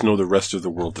 Just know the rest of the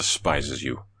world despises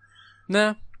you.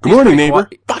 Nah. Good morning, neighbor.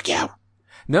 Fuck you.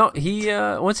 No, he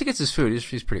once he gets his food,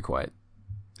 he's pretty quiet.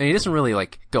 And he doesn't really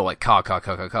like go like caw.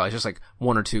 It's just like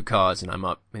one or two caws and I'm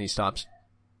up and he stops.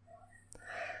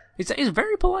 He's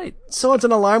very polite. So it's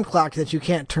an alarm clock that you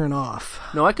can't turn off.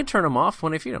 No, I can turn him off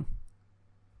when I feed him.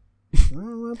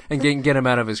 And get him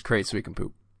out of his crate so he can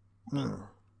poop.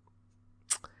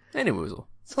 Any woozle.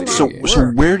 So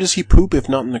where does he poop if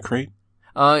not in the crate?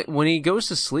 When he goes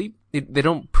to sleep, they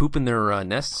don't poop in their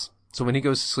nests. So when he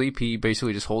goes to sleep, he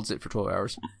basically just holds it for 12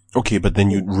 hours. Okay, but then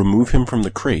you remove him from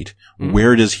the crate.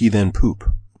 Where does he then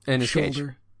poop? In his cage.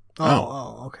 Shoulder.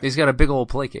 Oh, okay. He's got a big old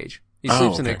play cage. He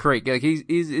sleeps in a okay. crate. Like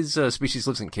his species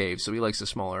lives in caves, so he likes a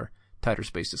smaller, tighter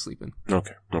space to sleep in.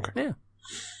 Okay. Yeah.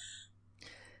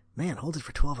 Man, hold it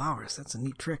for 12 hours. That's a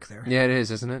neat trick there. Yeah, it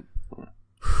is, isn't it? I'm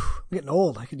getting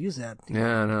old. I could use that.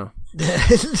 Yeah, I know.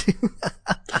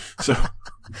 So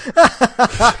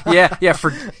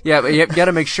but you got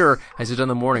to make sure, has it done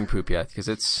the morning poop yet? Because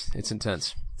it's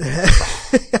intense.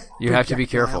 You have to be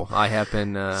careful. I have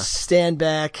been Stand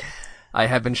back. I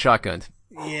have been shotgunned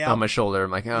Yeah. on my shoulder.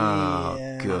 I'm like, oh,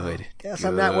 Yeah. good. Guess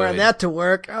I'm not wearing that to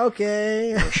work.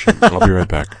 Okay. I'll be right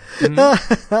back.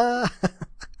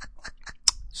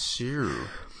 Sure.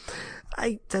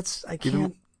 I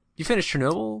can't. You finished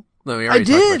Chernobyl? No, we I already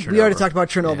did. talked about We already Chernobyl. talked about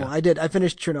Chernobyl. Yeah. I did. I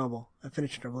finished Chernobyl.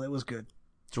 It was good.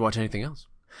 Did you watch anything else?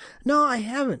 No, I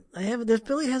haven't. There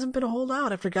really hasn't been a whole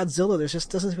lot after Godzilla. There's just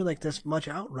doesn't feel like there's much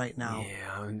out right now.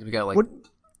 Yeah, we got like. What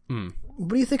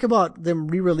do you think about them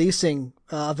re-releasing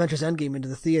Avengers Endgame into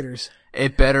the theaters?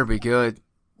 It better be good.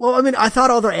 Well, I mean, I thought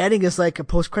all they're adding is like a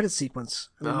post-credit sequence.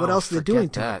 I mean, what else are they doing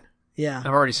to that? it? Yeah. I've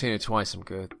already seen it twice. I'm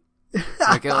good.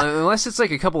 Like, unless it's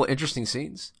like a couple of interesting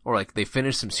scenes, or like they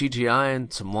finish some CGI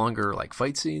and some longer like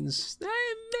fight scenes,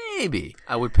 maybe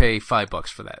I would pay $5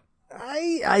 for that.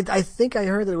 I think I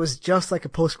heard that it was just like a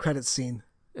post-credit scene.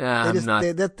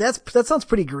 That sounds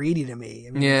pretty greedy to me.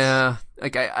 I mean, Yeah,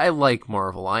 like I like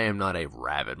Marvel. I am not a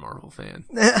rabid Marvel fan.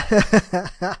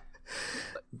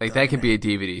 Like that can be a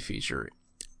DVD feature.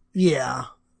 Yeah.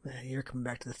 You're coming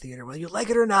back to the theater. Well, you like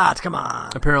it or not? Come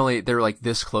on. Apparently, they're like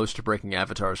this close to breaking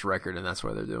Avatar's record, and that's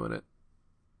why they're doing it.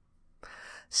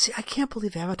 See, I can't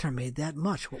believe Avatar made that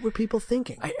much. What were people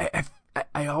thinking?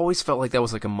 I always felt like that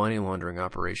was like a money laundering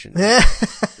operation.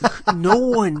 No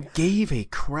one gave a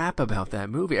crap about that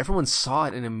movie. Everyone saw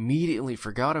it and immediately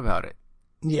forgot about it.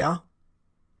 Yeah.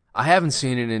 I haven't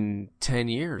seen it in 10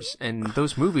 years, and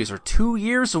those movies are 2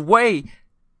 years away.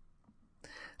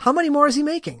 How many more is he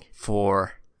making?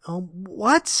 4. Oh,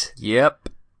 what? Yep.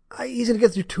 He's going to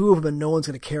get through 2 of them and no one's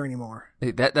going to care anymore.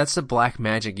 That's the black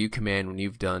magic you command when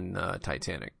you've done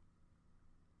Titanic.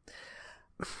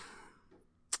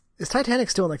 Is Titanic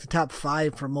still in like the top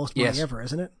 5 for most money ever,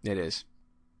 isn't it? It is.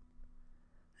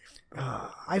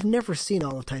 I've never seen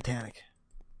all of Titanic.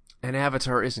 And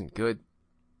Avatar isn't good.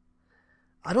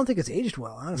 I don't think it's aged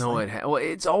well, honestly. No,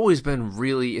 it's always been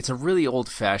it's a really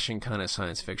old-fashioned kind of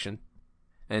science fiction.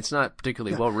 and it's not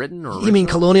particularly well written or. You mean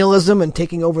colonialism and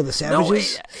taking over the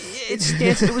savages? No,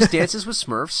 it was Dances with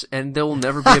Smurfs, and there will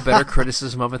never be a better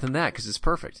criticism of it than that because it's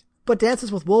perfect. But Dances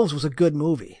with Wolves was a good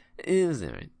movie. Is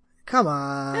it? Come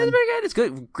on. It's very good. It's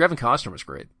good. Kevin Costner was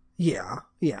great. Yeah.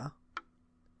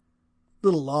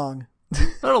 Little long.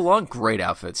 Not a long, great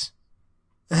outfits.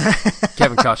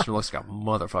 Kevin Costner looks like a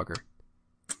motherfucker.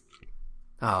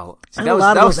 Oh, and a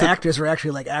lot of those actors are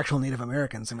actually like actual Native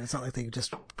Americans. I mean, it's not like they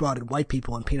just brought in white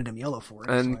people and painted them yellow for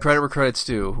it. And credit where credit's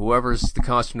due. Whoever's the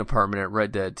costume department at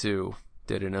Red Dead 2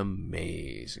 did an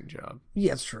amazing job.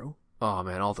 Yeah, it's true. Oh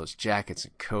man, all those jackets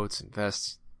and coats and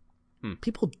vests.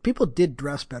 People did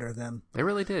dress better then. They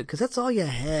really did. Because that's all you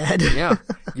had. Yeah.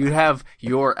 You'd have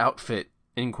your outfit,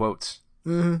 in quotes.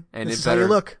 Mm-hmm. And this is how you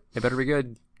look. It better be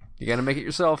good. You gotta make it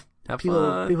yourself. Have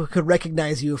fun. People could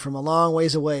recognize you from a long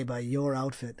ways away by your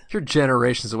outfit. You're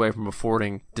generations away from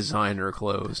affording designer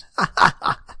clothes.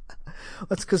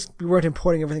 That's because we weren't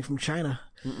importing everything from China.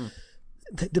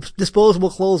 Disposable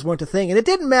clothes weren't a thing. And it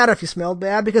didn't matter if you smelled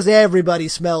bad because everybody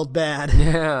smelled bad.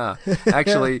 Yeah.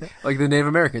 Actually, like the Native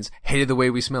Americans hated the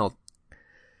way we smelled.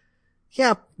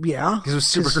 Yeah. Because it was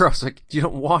super gross. Like, you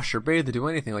don't wash or bathe or do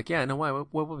anything. Like, yeah, no, why?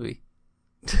 What would we?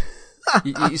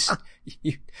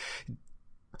 you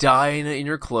die in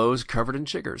your clothes covered in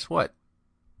chiggers. What?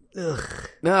 Ugh.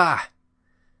 Ah.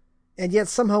 And yet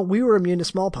somehow we were immune to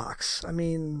smallpox. I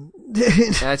mean...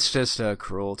 That's just a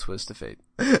cruel twist of fate.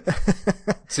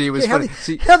 See, it was funny.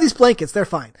 Have these blankets. They're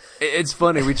fine. It's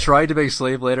funny. We tried to make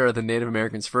slave labor of the Native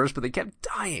Americans first, but they kept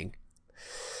dying.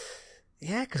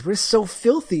 Yeah, because we're so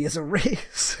filthy as a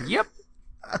race. Yep.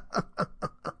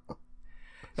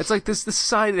 It's like this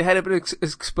society that had been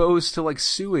exposed to like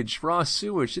sewage, raw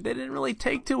sewage. They didn't really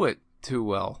take to it too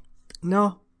well.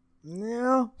 No.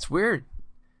 It's weird.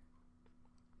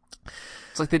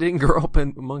 It's like they didn't grow up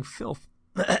among filth.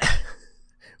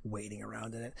 Wading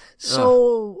around in it.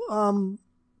 So,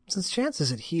 since Chance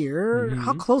isn't here,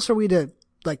 how close are we to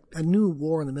like a new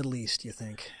war in the Middle East, do you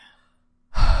think?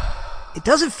 It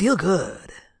doesn't feel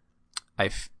good. I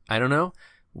don't know.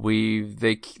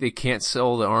 They can't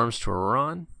sell the arms to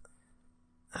Iran.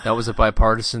 That was a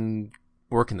bipartisan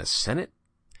work in the Senate.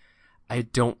 I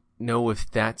don't know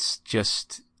if that's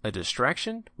just a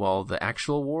distraction while the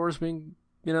actual war is being,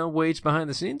 waged behind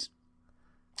the scenes.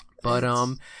 But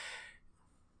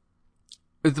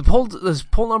if the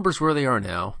poll numbers where they are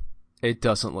now, it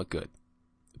doesn't look good.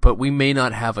 But we may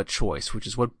not have a choice, which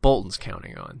is what Bolton's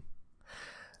counting on.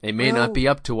 It may not be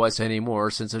up to us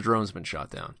anymore since a drone's been shot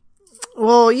down.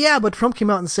 Well, yeah, but Trump came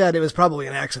out and said it was probably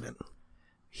an accident.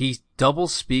 He double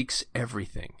speaks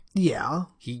everything. Yeah.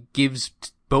 He gives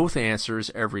both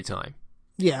answers every time.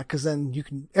 Yeah, because then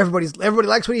everybody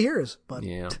likes what he hears. But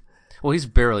yeah. Well, he's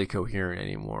barely coherent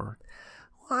anymore.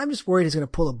 Well, I'm just worried he's going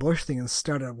to pull a Bush thing and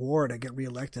start a war to get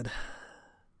reelected.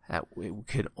 That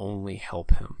could only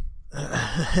help him.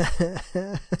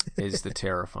 Is the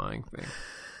terrifying thing.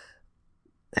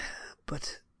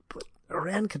 But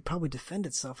Iran could probably defend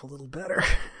itself a little better.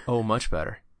 Oh, much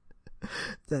better.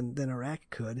 than Iraq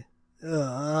could.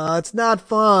 It's not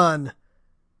fun.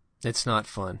 It's not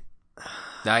fun.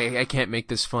 I can't make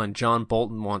this fun. John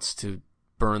Bolton wants to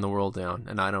burn the world down,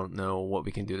 and I don't know what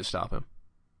we can do to stop him.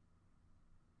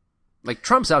 Like,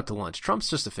 Trump's out to lunch. Trump's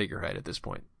just a figurehead at this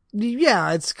point.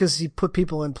 Yeah, it's because he put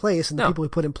people in place, and the people he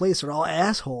put in place are all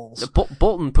assholes.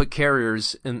 Bolton put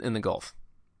carriers in the Gulf.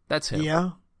 That's him.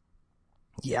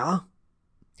 Yeah.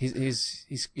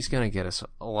 He's gonna get us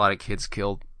a lot of kids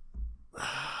killed.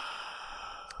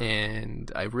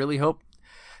 And I really hope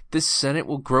this Senate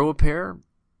will grow a pair,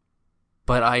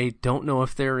 but I don't know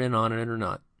if they're in on it or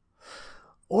not.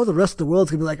 Or the rest of the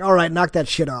world's gonna be like, all right, knock that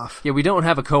shit off. Yeah, we don't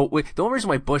have the only reason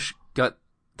why Bush got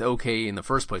the okay in the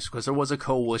first place because there was a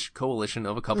coalition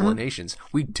of a couple of nations.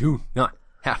 We do not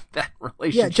have that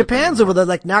relationship. Yeah, Japan's anymore. over there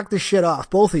like, knock this shit off,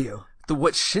 both of you.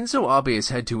 What Shinzo Abe has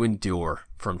had to endure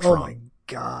from Trump. Oh my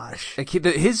gosh. Like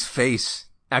his face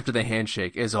after the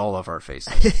handshake is all of our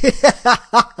faces.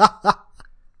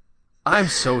 I'm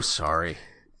so sorry.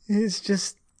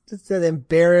 It's that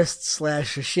embarrassed /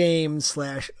 ashamed /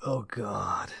 oh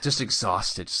God. Just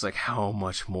exhausted. Just like, how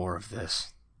much more of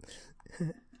this?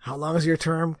 How long is your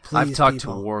term? Please, I've talked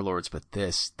people. to warlords, but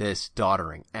this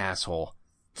doddering asshole.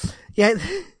 Yeah.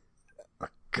 Oh,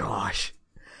 gosh.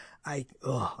 I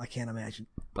can't imagine.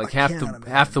 Like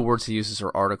half the words he uses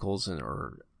are articles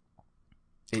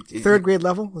third grade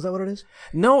level? Is that what it is?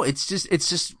 No, it's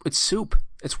soup.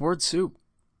 It's word soup.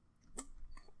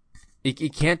 You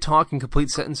can't talk in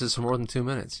complete sentences for more than 2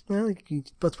 minutes. Well,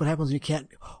 that's what happens when you can't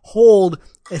hold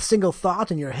a single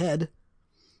thought in your head.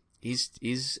 He's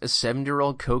a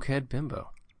 7-year-old cokehead bimbo.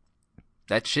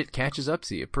 that shit catches up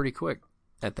to you pretty quick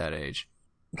at that age.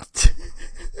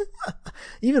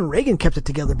 Even Reagan kept it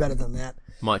together better than that.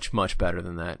 Much, much better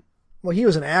than that. Well, he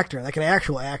was an actor, like an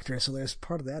actual actor, so there's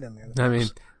part of that in there. I mean,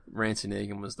 Nancy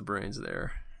Reagan was the brains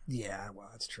there. Yeah, well,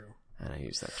 that's true. And I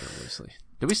use that term loosely.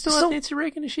 Do we still have Nancy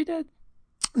Reagan? Is she dead?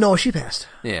 No, she passed.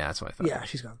 Yeah, that's what I thought. Yeah,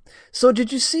 she's gone. So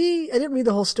did you see, I didn't read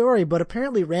the whole story, but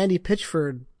apparently Randy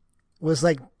Pitchford was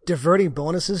like diverting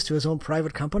bonuses to his own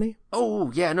private company?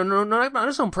 Oh, yeah, no, not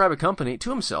his own private company,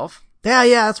 to himself. Yeah,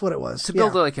 that's what it was. To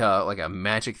build like a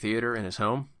magic theater in his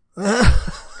home.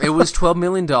 It was $12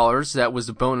 million. That was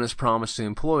the bonus promised to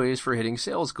employees for hitting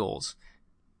sales goals.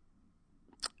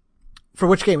 For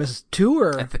which game? Is it 2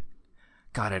 or?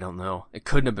 God, I don't know. It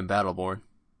couldn't have been Battleborn.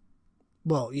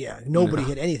 Well, yeah, nobody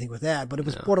hit anything with that, but it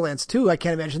was Borderlands 2. I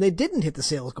can't imagine they didn't hit the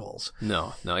sales goals.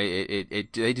 No,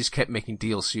 they just kept making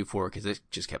DLC for it because it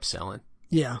just kept selling.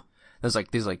 Yeah. There's like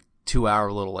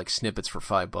 2-hour little like snippets for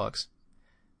 $5,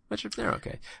 which they're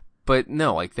okay. But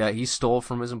no, like that, he stole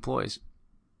from his employees.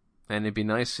 And it'd be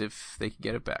nice if they could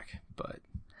get it back, but...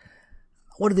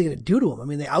 What are they going to do to him? I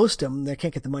mean, they oust him. They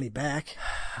can't get the money back.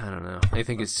 I don't know.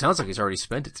 It sounds like he's already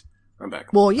spent it. I'm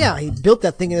back. Well, yeah, he built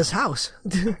that thing in his house.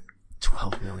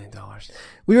 $12 million.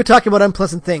 We were talking about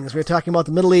unpleasant things. We were talking about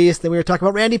the Middle East, then we were talking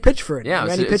about Randy Pitchford. Yeah,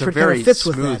 Randy it's a Pitchford very kind of fits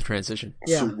smooth with that. transition.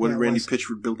 Yeah, so what did Randy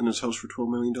Pitchford build in his house for $12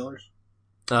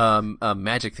 million? A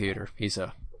magic theater. He's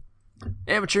a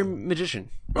amateur magician.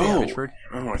 Pitchford.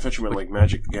 Oh, I thought you meant like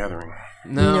Magic the Gathering.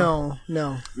 No.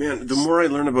 Man, the more I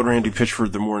learn about Randy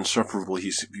Pitchford, the more insufferable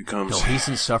he becomes. No, he's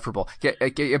insufferable. Yeah,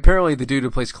 apparently the dude who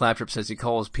plays Claptrap says he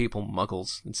calls people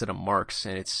muggles instead of marks,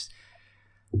 and it's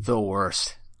the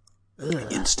worst.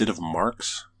 Instead of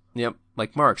marks? Yep,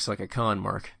 like marks, like a con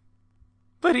mark.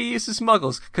 But he uses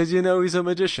muggles, because he's a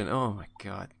magician. Oh my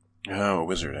god. Oh, a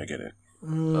wizard, I get it.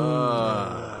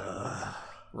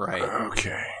 Right.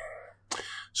 Okay.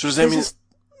 So does that mean...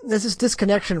 There's this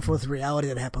disconnection with reality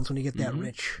that happens when you get that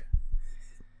rich.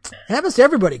 It happens to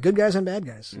everybody, good guys and bad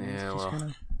guys. Yeah,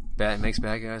 bad makes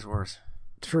bad guys worse.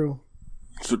 True.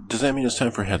 So does that mean it's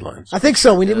time for headlines? I think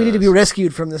so. We need to be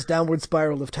rescued from this downward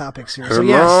spiral of topics here. So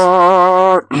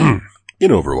yes. In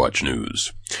Overwatch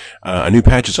news, a new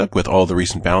patch is up with all the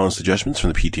recent balance adjustments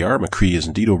from the PTR. McCree is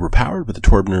indeed overpowered, but the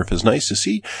Torb nerf is nice to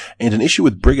see, and an issue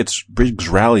with Briggs'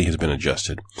 rally has been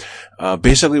adjusted.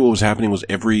 Basically what was happening was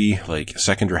every,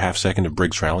 second or half second of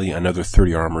Briggs' rally, another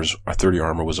 30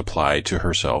 armor was applied to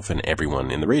herself and everyone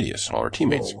in the radius, all her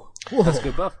teammates. Whoa. That's a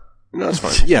good buff. No, that's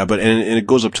fine. Yeah, but and it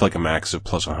goes up to like a max of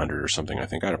plus 100 or something, I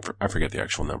think. I forget the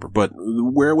actual number. But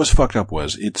where it was fucked up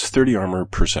was it's 30 armor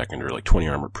per second, or like 20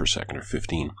 armor per second, or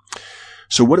 15.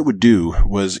 So what it would do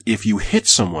was if you hit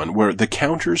someone, where the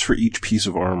counters for each piece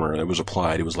of armor that was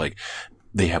applied, it was like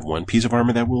they have one piece of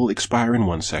armor that will expire in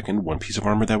 1 second, one piece of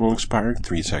armor that will expire in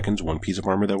 3 seconds, one piece of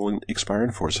armor that will expire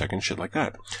in 4 seconds, shit like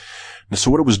that. Now,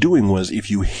 so what it was doing was if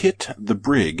you hit the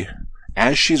Brig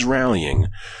as she's rallying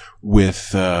with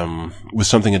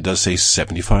something that does say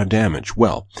 75 damage.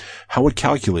 Well, how it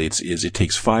calculates is it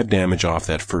takes 5 damage off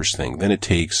that first thing. Then it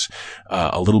takes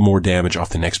a little more damage off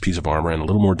the next piece of armor and a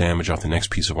little more damage off the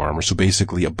next piece of armor. So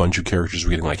basically a bunch of characters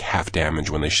were getting like half damage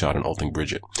when they shot an ulting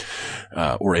Bridget,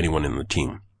 or anyone in the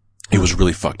team. It was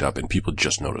really fucked up and people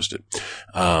just noticed it.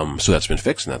 So that's been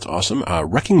fixed and that's awesome.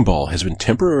 Wrecking Ball has been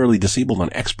temporarily disabled on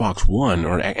Xbox One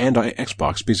and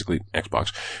Xbox, basically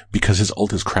Xbox, because his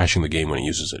ult is crashing the game when he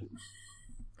uses it.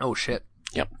 Oh shit.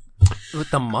 Yep.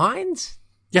 With the mines?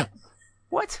 Yeah.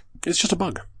 What? It's just a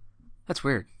bug. That's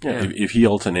weird. Yeah. If he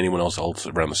ults and anyone else ults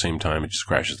around the same time, it just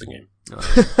crashes the game.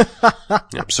 Oh.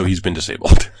 Yep. So he's been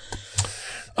disabled.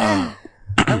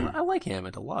 I like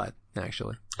Hammond a lot,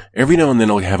 actually. Every now and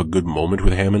then I'll have a good moment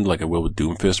with Hammond, like I will with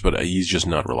Doomfist, but he's just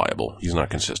not reliable. He's not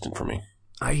consistent for me.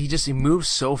 He moves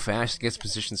so fast, gets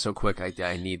positioned so quick.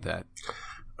 I need that.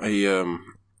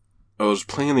 I was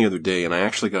playing the other day and I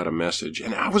actually got a message,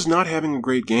 and I was not having a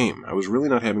great game. I was really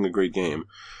not having a great game,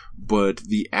 but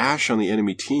the Ashe on the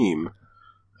enemy team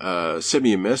sent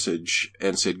me a message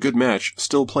and said, "Good match,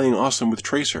 still playing awesome with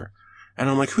Tracer." And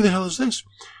I'm like, who the hell is this?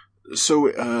 So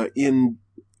in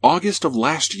August of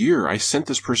last year, I sent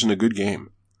this person a good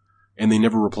game, and they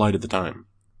never replied at the time.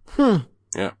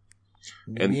 Yeah.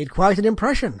 And made quite an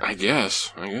impression. I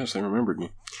guess they remembered me.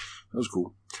 That was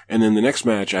cool. And then the next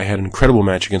match, I had an incredible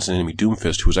match against an enemy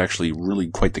Doomfist who was actually really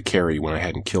quite the carry when I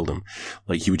hadn't killed him.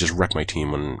 Like, he would just wreck my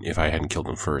team if I hadn't killed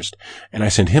him first. And I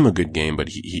sent him a good game, but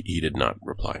he did not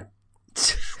reply.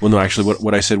 Well, no, actually,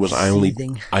 what I said was I only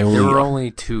there were only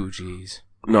 2 Gs.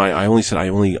 No, I only said I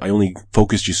only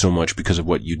focused you so much because of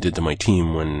what you did to my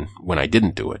team when I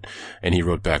didn't do it. And he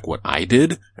wrote back what I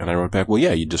did, and I wrote back, well,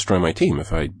 yeah, you destroy my team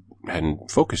if I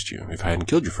hadn't focused you, if I hadn't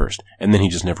killed you first. And then he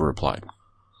just never replied.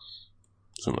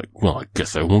 So I'm like, well, I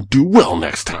guess I won't do well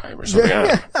next time, or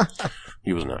something.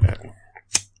 He was not happy.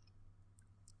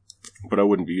 But I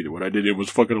wouldn't be either. What I did, it was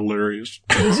fucking hilarious.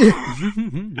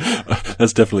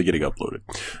 That's definitely getting uploaded.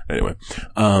 Anyway,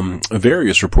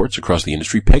 various reports across the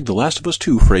industry pegged The Last of Us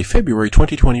 2 for a February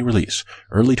 2020 release.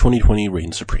 Early 2020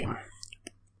 reigns supreme.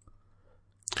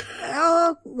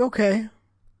 Okay.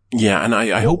 Yeah, and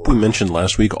I hope we mentioned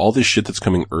last week, all this shit that's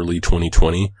coming early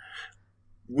 2020,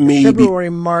 maybe February,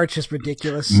 March is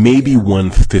ridiculous. Maybe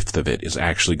 1/5 of it is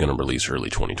actually going to release early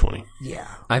 2020. Yeah.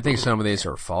 I think some of these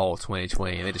are fall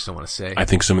 2020, and they just don't want to say. I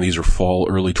think some of these are fall,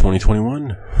 early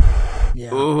 2021.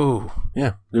 Yeah. Ooh.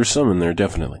 Yeah, there's some in there,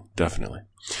 definitely.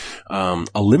 A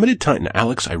limited time, now,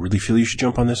 Alex, I really feel you should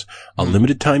jump on this. A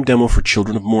limited time demo for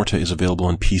Children of Morta is available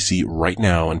on PC right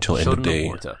now until end of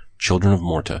day. Children of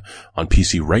Morta on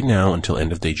PC right now until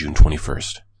end of day June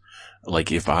 21st.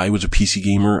 Like, if I was a PC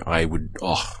gamer, I would,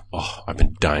 I've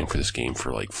been dying for this game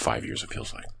for like 5 years, it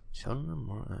feels like.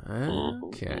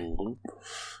 Okay.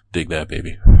 Dig that,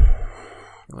 baby.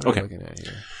 What are we looking at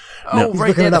here? Oh, now,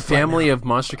 right there, the family of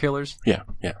monster killers. Yeah.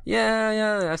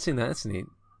 Yeah, I've seen that. That's neat.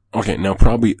 Okay, now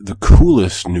probably the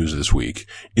coolest news this week,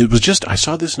 it was just, I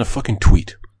saw this in a fucking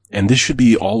tweet, and this should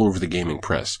be all over the gaming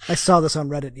press. I saw this on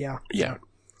Reddit, yeah. Yeah.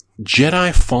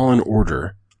 Jedi Fallen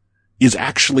Order is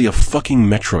actually a fucking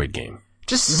Metroid game.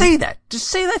 Just say that. Just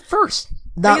say that first.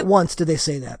 Not once did they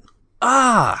say that.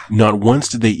 Not once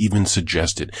did they even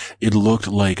suggest it. It looked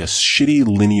like a shitty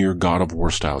linear God of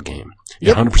War style game.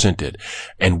 It 100% did.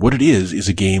 And what it is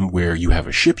a game where you have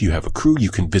a ship, you have a crew, you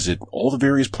can visit all the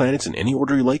various planets in any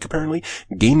order you like, apparently,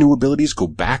 gain new abilities, go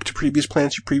back to previous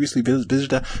planets you previously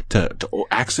visited to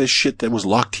access shit that was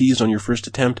lock teased on your first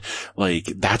attempt. Like,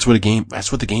 that's what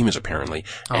the game is, apparently.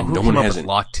 And no one has it.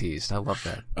 Lock teased. I love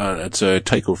that. That's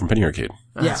Tycho from Penny Arcade.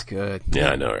 That's good.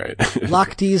 Yeah, I know, right?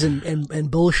 Lock tease and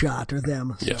Bullshot are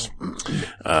them. So. Yes.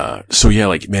 So yeah,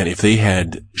 like, man, if they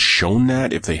had shown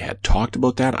that, if they had talked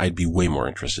about that, I'd be way more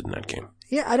interested in that game.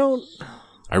 Yeah, it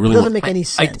doesn't make any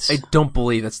sense. I don't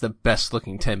believe that's the best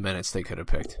looking 10 minutes they could have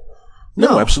picked.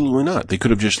 No, absolutely not. They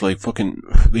could have just they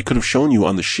could have shown you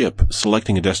on the ship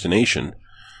selecting a destination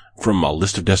from a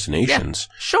list of destinations.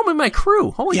 Yeah. Show me my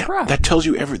crew. Holy crap. That tells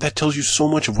you so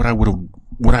much of what I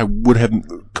would have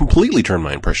completely turned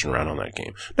my impression around on that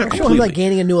game. Not completely. Showing like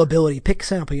gaining a new ability, pick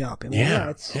something up. I mean,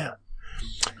 yeah.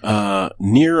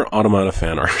 Nier Automata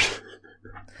fan art.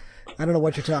 I don't know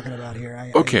what you're talking about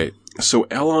here. Okay, so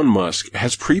Elon Musk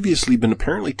has previously been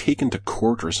apparently taken to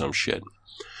court or some shit.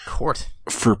 Court?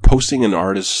 For posting an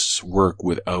artist's work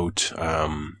without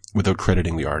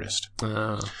crediting the artist.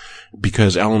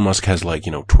 Because Elon Musk has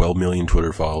 12 million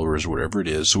Twitter followers, whatever it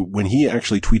is. So when he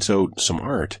actually tweets out some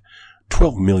art,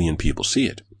 12 million people see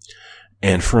it.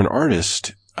 And for an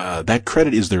artist, that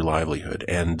credit is their livelihood.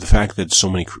 And the fact that so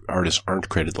many artists aren't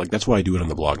credited, that's why I do it on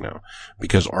the blog now.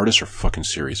 Because artists are fucking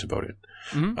serious about it.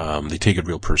 Mm-hmm. They take it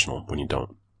real personal when you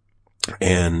don't.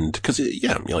 And,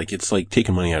 it's like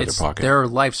taking money out of their pocket. Their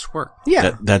life's work.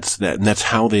 Yeah. That's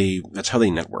how they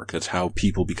network. That's how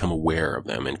people become aware of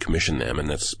them and commission them. And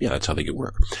that's how they get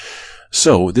work.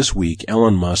 So this week,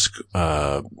 Elon Musk,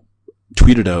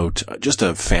 tweeted out just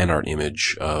a fan art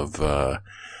image of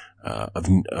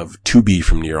 2B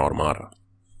from Nier Automata.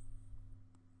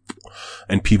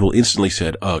 And people instantly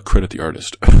said, credit the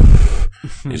artist.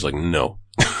 He's like, no.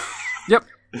 Yep.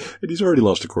 And he's already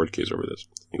lost a court case over this.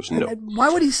 He goes, no. Why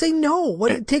would he say no?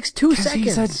 It takes 2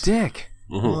 seconds. He's a dick.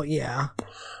 Mm-hmm. Well, yeah.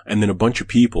 And then a bunch of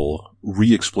people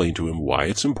re-explain to him why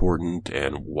it's important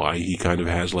and why he kind of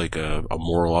has a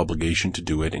moral obligation to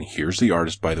do it. And here's the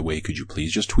artist, by the way, could you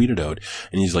please just tweet it out?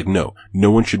 And he's like, no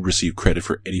one should receive credit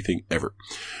for anything ever.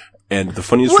 And the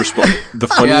funniest response,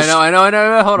 yeah, I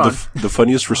know. Hold on. The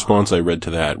funniest response I read to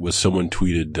that was someone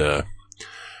tweeted,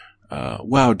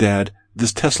 wow, Dad,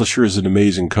 this Tesla sure is an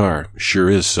amazing car. Sure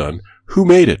is, son. Who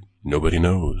made it? Nobody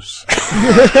knows.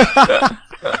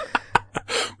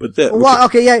 But that. Well,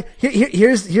 okay, yeah.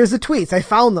 Here's the tweets. I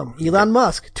found them. Elon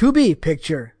Musk, 2B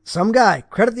picture. Some guy.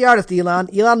 Credit the artist, Elon.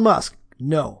 Elon Musk.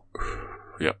 No.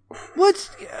 Yep. What's?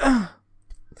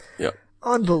 Yep.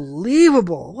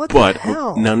 Unbelievable. What the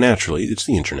hell? Now, naturally, it's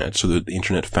the internet. So the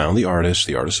internet found the artist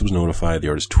was notified, the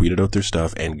artist tweeted out their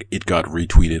stuff, and it got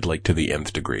retweeted to the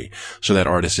nth degree. So that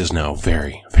artist is now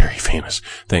very, very famous,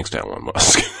 thanks to Elon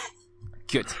Musk.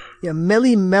 Good. Yeah,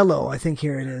 Melly Mello, I think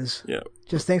here it is. Yeah.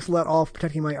 Just thanks a lot all for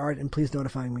protecting my art and please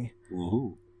notifying me.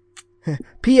 Mm-hmm.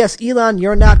 P.S. Elon,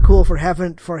 you're not cool for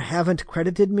haven't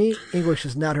credited me. English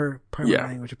is not her primary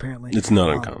language, apparently. It's not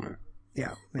uncommon.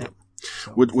 Yeah.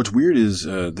 What's weird is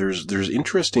there's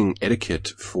interesting etiquette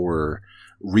for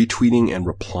retweeting and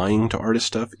replying to artist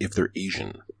stuff if they're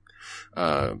Asian.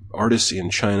 Artists in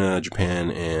China,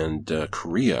 Japan, and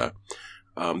Korea,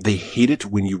 they hate it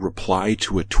when you reply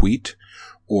to a tweet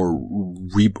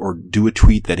or do a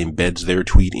tweet that embeds their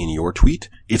tweet in your tweet.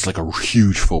 It's like a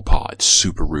huge faux pas. It's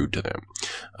super rude to them.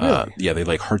 Really? Yeah, they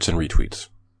like hearts and retweets.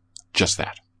 Just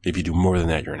that. If you do more than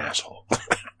that, you're an asshole.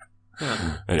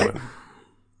 Anyway.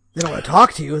 They don't want to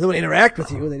talk to you. They want to interact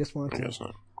with you. They just want I to. guess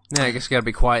not. Yeah, I guess you gotta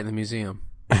be quiet in the museum.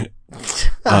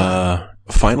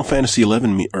 Final Fantasy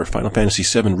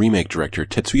VII remake director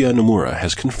Tetsuya Nomura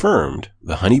has confirmed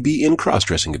the Honeybee Inn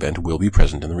cross-dressing event will be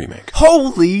present in the remake.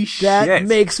 Holy shit! That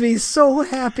makes me so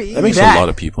happy. That makes a lot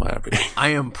of people happy. I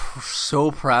am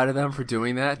so proud of them for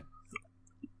doing that.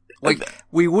 Like,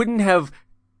 we wouldn't have...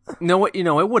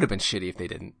 it would have been shitty if they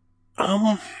didn't.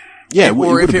 Yeah, it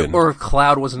would have been. Or if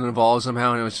Cloud wasn't involved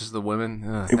somehow and it was just the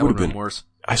women. It would have been worse.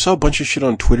 I saw a bunch of shit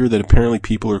on Twitter that apparently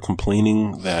people are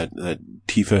complaining that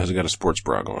Tifa has got a sports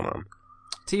bra going on.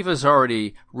 Tifa's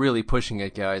already really pushing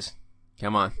it, guys.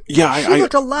 Come on. Yeah, she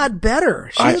looked a lot better.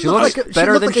 She looked looked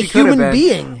better than like she a could have human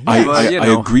been. being. I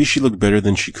agree she looked better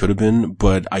than she could have been,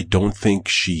 but I don't think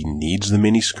she needs the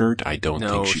mini skirt. I don't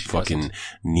think she fucking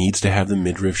needs to have the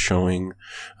midriff showing.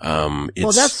 Well,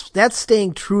 that's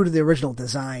staying true to the original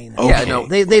design. Okay. Yeah, no.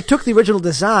 They took the original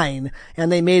design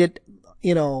and they made it,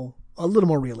 a little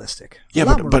more realistic. Yeah,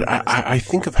 but I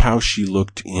think of how she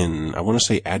looked in, I want to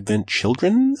say Advent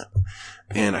Children,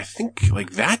 and I think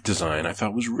like that design I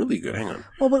thought was really good. Hang on.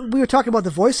 Well, but we were talking about the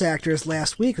voice actors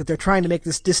last week, that they're trying to make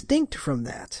this distinct from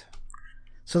that.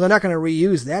 So they're not going to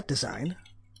reuse that design.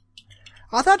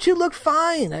 I thought she looked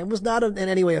fine. It was not in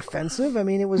any way offensive. I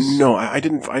mean, it was... No, I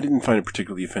didn't find it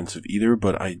particularly offensive either,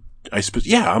 but I suppose,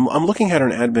 yeah, I'm looking at her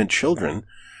in Advent Children,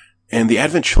 and the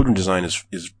Advent Children design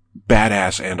is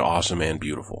badass and awesome and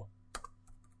beautiful.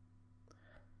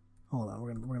 Hold on,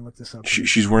 we're gonna look this up.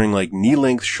 She's wearing like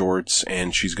knee-length shorts,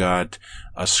 and she's got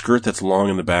a skirt that's long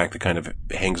in the back that kind of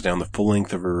hangs down the full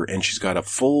length of her, and she's got a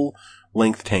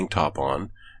full-length tank top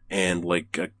on, and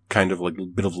like a kind of like a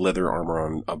bit of leather armor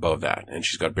on above that, and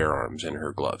she's got bare arms and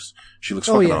her gloves. She looks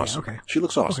fucking awesome. Okay. She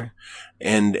looks awesome. Okay.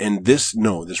 And this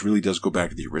really does go back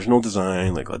to the original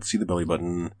design. Like, let's see the belly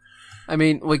button. I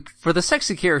mean, like, for the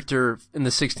sexy character in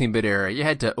the 16-bit era, you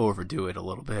had to overdo it a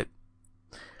little bit.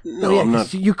 No, I'm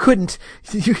not. You couldn't.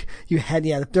 You had,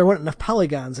 there weren't enough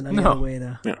polygons in any other way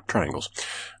to. Yeah, triangles.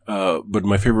 But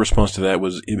my favorite response to that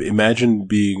was, imagine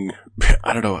being,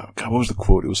 I don't know, God, what was the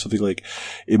quote? It was something like,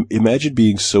 imagine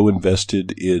being so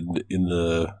invested in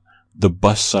the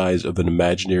bust size of an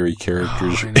imaginary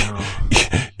character's, in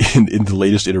the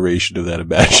latest iteration of that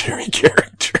imaginary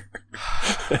character.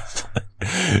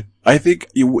 I think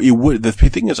it would. The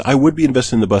thing is, I would be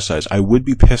invested in the bust size. I would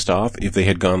be pissed off if they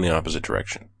had gone the opposite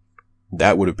direction.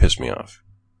 That would have pissed me off.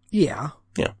 Yeah.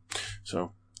 Yeah.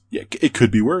 So, yeah, it could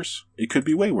be worse. It could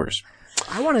be way worse.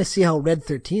 I want to see how Red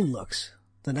 13 looks.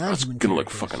 The non-human It's gonna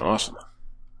look fucking awesome.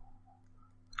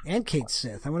 And Kate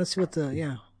Sith. I want to see what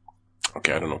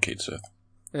Okay, I don't know Kate Sith.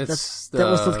 That was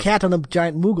the cat on the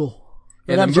giant Moogle.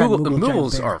 Yeah, the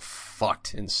Moogles are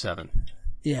fucked in 7.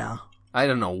 Yeah. I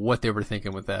don't know what they were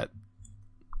thinking with that.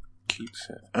 Kate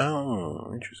Sith.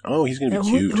 Oh, interesting. Oh, he's gonna be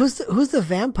cute. Who's the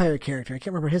vampire character? I can't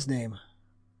remember his name.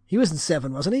 He was in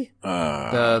 7, wasn't he?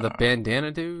 The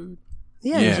bandana dude?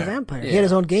 Yeah, he was a vampire. Yeah. He had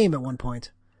his own game at one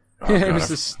point. Oh, yeah, he was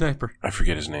the sniper. I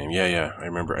forget his name. Yeah. I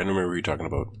remember what you're talking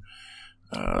about.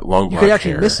 Long black hair. You could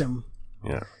actually miss him.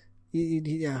 Yeah.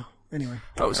 Yeah. Anyway.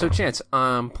 Oh, so Chance,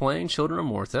 I'm playing Children of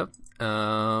Morta.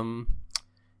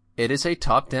 It is a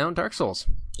top-down Dark Souls.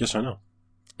 Yes, I know.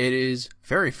 It is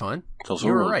very fun.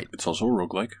 You're right. It's also a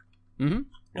roguelike. Mm-hmm.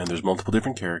 And there's multiple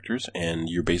different characters, and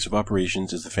your base of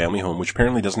operations is the family home, which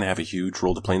apparently doesn't have a huge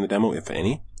role to play in the demo, if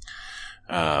any.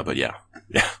 But yeah.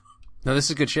 No, this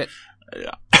is good shit.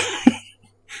 Yeah.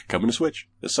 Coming to Switch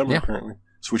this summer, apparently.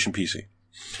 Switch and PC.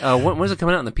 When is it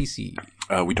coming out on the PC?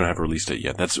 We don't have a release date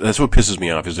yet. That's what pisses me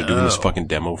off, is they're doing this fucking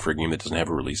demo for a game that doesn't have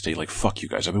a release date. Like, fuck you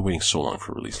guys. I've been waiting so long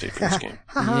for a release date for this game.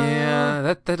 Yeah,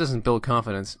 that doesn't build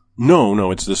confidence.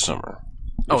 No, it's this summer.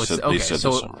 They said this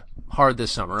summer. Hard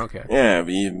this summer, okay. Yeah,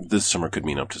 this summer could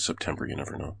mean up to September, you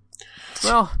never know.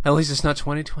 Well, at least it's not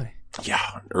 2020.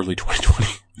 Yeah, early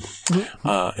 2020.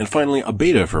 And finally, a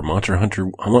beta for Monster Hunter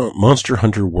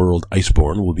World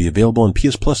Iceborne will be available on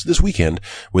PS Plus this weekend,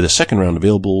 with a second round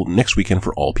available next weekend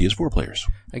for all PS4 players.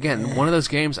 Again, one of those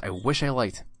games I wish I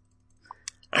liked.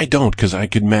 I don't, because I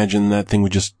could imagine that thing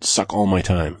would just suck all my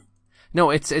time. No,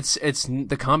 it's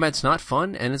the combat's not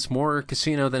fun, and it's more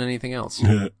casino than anything else.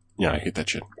 Yeah, I hate that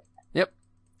shit. Yep.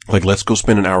 Like, let's go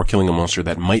spend an hour killing a monster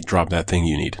that might drop that thing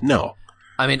you need. No.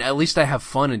 I mean, at least I have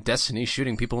fun in Destiny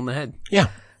shooting people in the head. Yeah.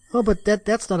 Oh, but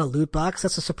that's not a loot box.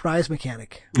 That's a surprise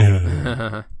mechanic.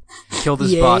 Kill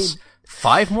this EA. boss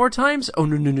 5 more times? Oh,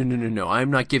 no.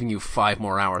 I'm not giving you 5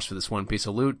 more hours for this one piece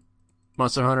of loot,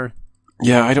 Monster Hunter.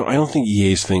 Yeah, I don't think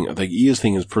EA's thing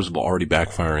is, first of all, already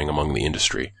backfiring among the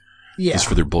industry. Yeah. It's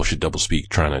for their bullshit doublespeak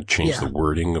trying to change the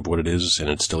wording of what it is, and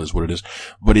it still is what it is.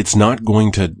 But it's not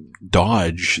going to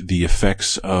dodge the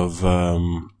effects of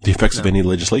any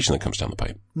legislation that comes down the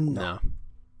pipe. No.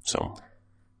 So.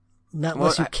 Not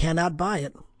unless you cannot buy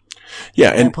it. Yeah,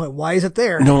 At that point, why is it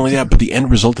there? Not only that, but the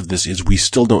end result of this is we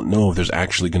still don't know if there's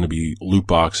actually going to be loot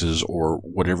boxes or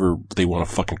whatever they want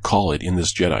to fucking call it in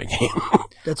this Jedi game.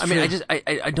 That's I true. mean,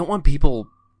 I don't want people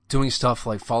doing stuff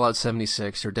like Fallout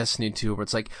 76 or Destiny 2 where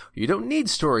it's like, you don't need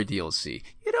story DLC.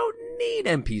 You don't need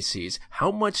NPCs.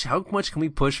 How much can we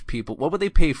push people? What would they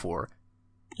pay for?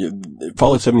 Yeah,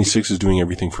 Fallout 76 is doing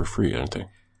everything for free, aren't they?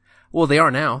 Well, they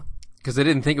are now, because they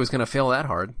didn't think it was going to fail that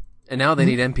hard. And now they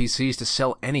need NPCs to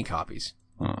sell any copies.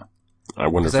 I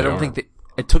wonder if Because I don't think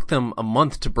it took them a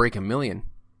month to break 1 million.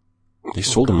 They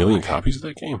sold 1 million copies of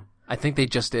that game. I think they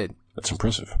just did. That's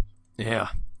impressive. Yeah.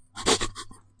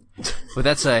 But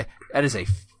that is a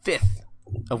fifth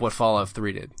of what Fallout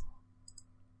 3 did.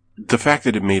 The fact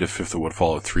that it made a fifth of what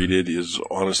Fallout 3 did is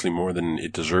honestly more than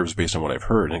it deserves based on what I've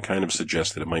heard, and it kind of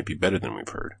suggests that it might be better than we've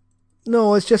heard.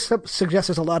 No, it just suggests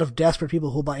there's a lot of desperate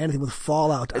people who'll buy anything with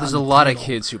Fallout. There's a lot of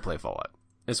kids who play Fallout.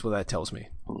 That's what that tells me.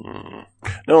 Not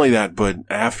only that, but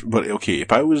okay,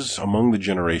 if I was among the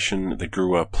generation that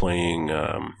grew up playing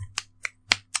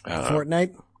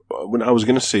Fortnite? When I was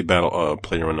going to say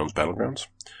PlayerUnknown's Battlegrounds.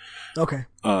 Okay.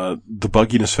 The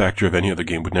bugginess factor of any other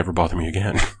game would never bother me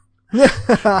again.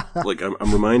 Like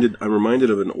I'm reminded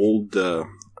of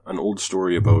an old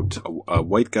story about a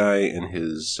white guy and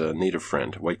his native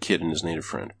friend, white kid and his native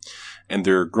friend. And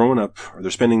they're growing up, or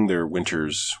they're spending their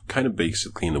winters kind of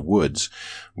basically in the woods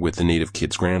with the native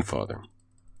kid's grandfather.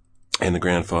 And the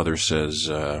grandfather says,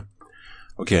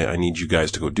 okay, I need you guys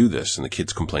to go do this. And the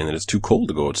kids complain that it's too cold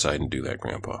to go outside and do that,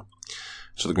 Grandpa.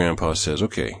 So the grandpa says,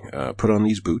 okay, put on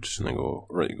these boots. And they go,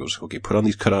 right. He goes, okay, put on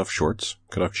these cut-off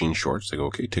jean shorts. They go,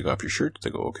 okay. Take off your shirt. They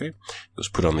go, okay. He goes,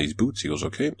 put on these boots. He goes,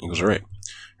 okay. He goes, all right.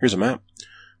 Here's a map.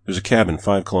 There's a cabin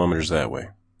 5 kilometers that way.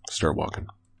 Start walking.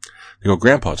 They go,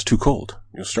 Grandpa, it's too cold.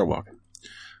 He goes, start walking.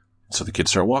 So the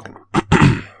kids start walking.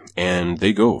 And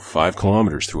they go 5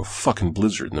 kilometers through a fucking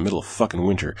blizzard in the middle of fucking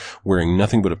winter, wearing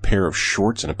nothing but a pair of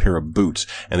shorts and a pair of boots.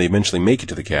 And they eventually make it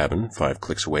to the cabin, 5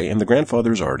 clicks away, and the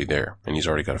grandfather's already there, and he's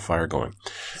already got a fire going.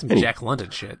 Some Jack London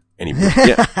shit. And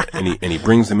he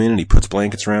brings them in, and he puts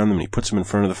blankets around them, and he puts them in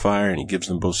front of the fire, and he gives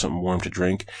them both something warm to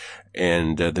drink.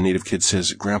 And the native kid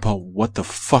says, Grandpa, what the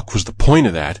fuck was the point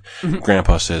of that?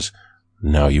 Grandpa says,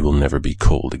 now you will never be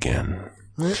cold again.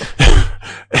 and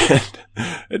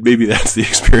maybe that's the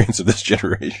experience of this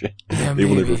generation. Yeah, they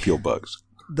will never feel bugs.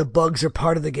 The bugs are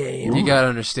part of the game. You gotta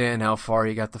understand how far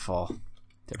you got to fall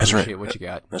to appreciate what you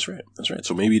got. That's right.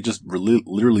 So maybe it just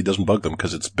literally doesn't bug them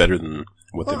because it's better than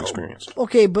what they've experienced.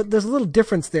 Okay, but there's a little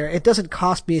difference there. It doesn't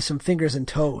cost me some fingers and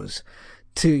toes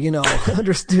to,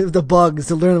 understand the bugs,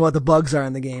 to learn what the bugs are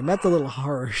in the game. That's a little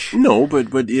harsh. No, but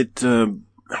it,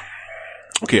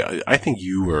 okay, I think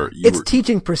it's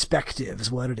teaching perspective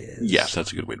is what it is. Yes,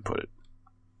 that's a good way to put it.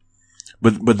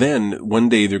 But then one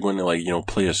day they're going to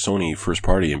play a Sony first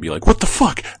party and be like, what the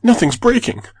fuck? Nothing's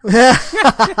breaking.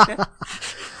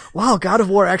 Wow, God of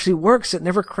War actually works. It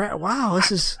never Wow,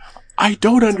 this is... I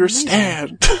don't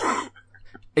understand.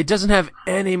 It doesn't have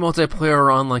any multiplayer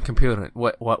or online computing.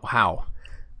 How?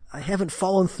 I haven't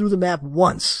fallen through the map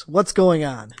once. What's going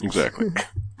on? Exactly.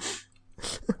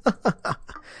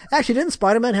 Actually, didn't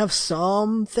Spider-Man have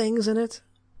some things in it?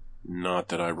 Not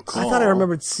that I recall. I thought I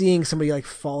remembered seeing somebody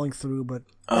falling through, but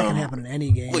that can happen in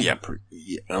any game. Well, yeah,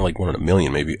 like 1 in a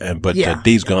million maybe. But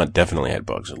Days Gone definitely had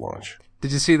bugs at launch.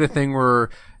 Did you see the thing where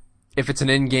if it's an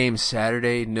in-game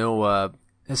Saturday, no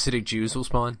Hasidic Jews will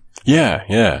spawn? Yeah.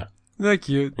 Isn't that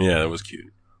cute? Yeah, that was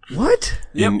cute. What?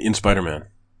 In Spider-Man.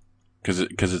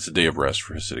 Because it's a day of rest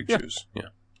for Hasidic Jews. Yeah.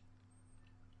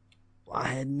 I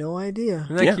had no idea.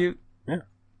 Isn't that cute? Yeah.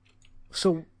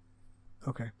 So,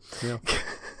 okay. Yeah.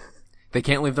 They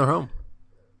can't leave their home.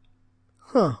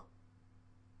 Huh.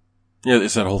 Yeah,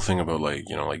 it's that whole thing about not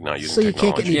using technology. So you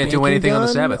can't get any do anything on the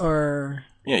done, Sabbath. Or...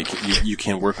 Yeah, you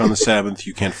can't work on the Sabbath.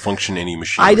 You can't function any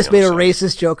machine. I just made a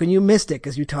racist joke and you missed it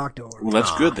because you talked over me. Well,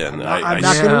 that's good then. I'm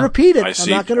not going to repeat it. I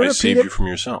saved you from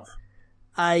yourself.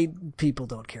 People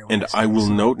don't care. And I will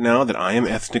note now that I am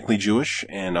ethnically Jewish,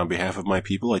 and on behalf of my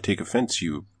people, I take offense,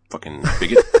 you fucking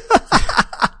bigot.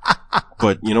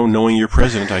 But, knowing you're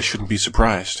president, I shouldn't be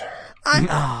surprised.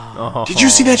 Did you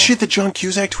see that shit that John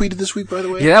Cusack tweeted this week, by the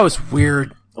way? Yeah, that was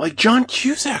weird. Like, John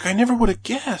Cusack, I never would have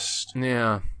guessed.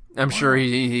 Yeah. I'm sure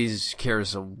he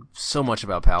cares so much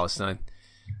about Palestine.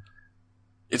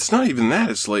 It's not even that.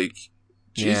 It's like,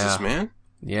 Jesus, man.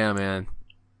 Yeah, man.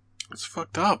 It's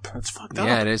fucked up.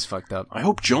 Yeah, it is fucked up. I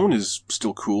hope Joan is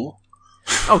still cool.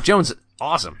 Oh, Joan's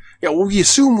awesome. Yeah, well, we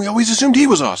always assumed he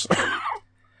was awesome.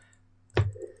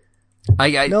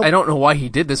 I don't know why he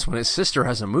did this when his sister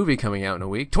has a movie coming out in a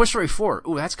week. Toy Story 4.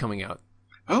 Ooh, that's coming out.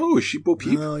 Oh, is she Bo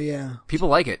Peep? Oh, yeah. People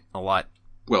like it a lot.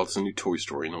 Well, it's a new Toy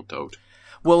Story, no doubt.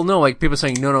 Well, no, like people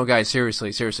saying, no, guys,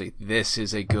 seriously, this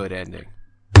is a good ending.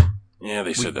 Yeah,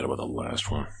 they said that about the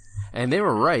last one. And they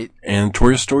were right. And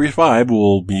Toy Story 5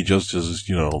 will be just as,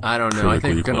 I don't know. I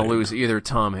think we're going to lose either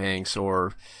Tom Hanks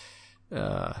or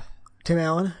Tim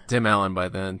Allen? Tim Allen by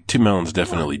then. Tim Allen's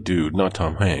definitely dude, not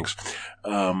Tom Hanks.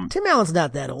 Tim Allen's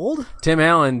not that old. Tim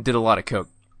Allen did a lot of coke.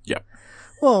 Yeah.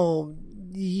 Well,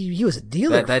 he was a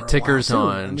dealer. That ticker's for a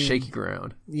while, on shaky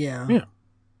ground. Yeah. Yeah.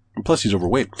 And plus, he's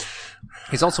overweight.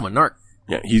 He's also a narc.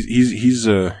 Yeah, he's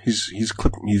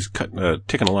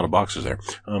ticking a lot of boxes there.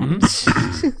 Oh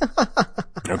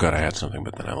god, I had something,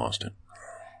 but then I lost it.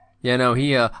 Yeah, no,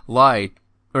 he lied,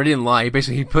 or he didn't lie.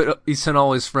 Basically, he sent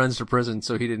all his friends to prison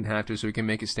so he didn't have to, so he can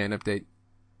make his stand-up date.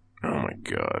 Oh my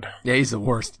god. Yeah, he's the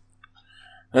worst.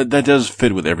 That does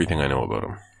fit with everything I know about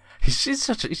him. He's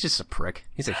just a prick.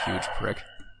 He's a huge prick.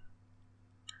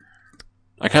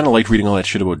 I kind of liked reading all that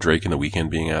shit about Drake and The Weeknd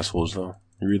being assholes, though.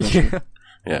 You read that shit?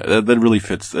 Yeah, that really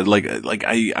fits. Like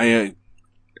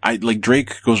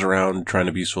Drake goes around trying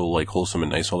to be so like wholesome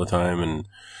and nice all the time, and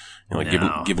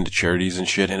giving to charities and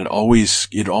shit, and it always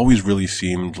really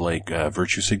seemed like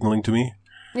virtue signaling to me.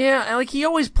 Yeah, like he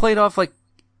always played off like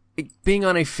being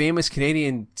on a famous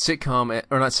Canadian sitcom,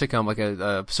 or not sitcom, like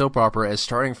a soap opera, as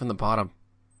starting from the bottom.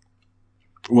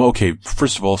 Well, okay,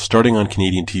 first of all, starting on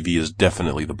Canadian TV is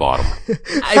definitely the bottom.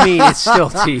 I mean, it's still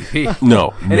TV.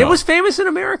 No. It was famous in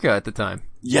America at the time.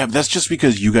 Yeah, that's just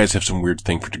because you guys have some weird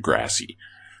thing for Degrassi.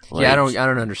 Like, yeah, I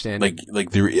don't understand. Like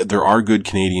there are good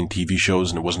Canadian TV shows,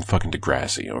 and it wasn't fucking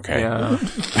Degrassi, okay? Yeah.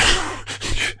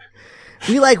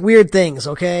 We like weird things,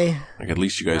 okay? Like, at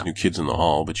least you guys knew Kids in the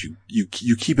Hall, but you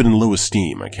keep it in low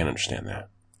esteem. I can't understand that.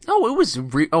 Oh, it was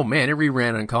oh man, it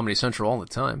reran on Comedy Central all the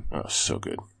time. Oh, so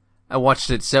good. I watched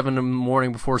it 7 in the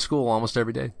morning before school almost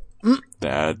every day.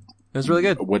 That it was really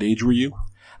good. What age were you?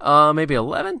 Maybe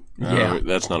 11. Yeah,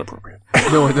 that's not appropriate.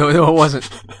 No, it wasn't.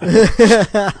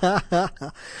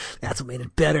 That's what made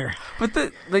it better. But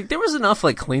there was enough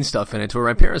like clean stuff in it to where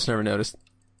my parents never noticed.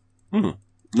 No,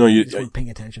 you weren't paying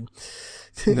attention.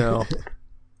 No.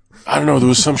 I don't know. There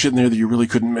was some shit in there that you really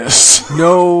couldn't miss.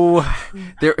 No,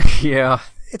 yeah.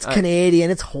 It's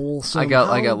Canadian. It's wholesome. I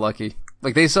got lucky.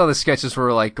 Like they saw the sketches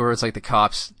where it's like the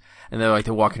cops and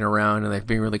they're walking around and they're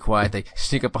being really quiet. They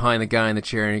sneak up behind the guy in the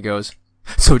chair and he goes,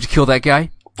 "So did you kill that guy?"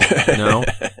 No.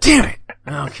 Damn it.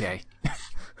 Okay.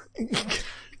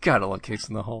 Gotta love Kicks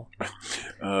in the Hole.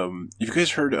 You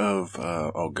guys heard of?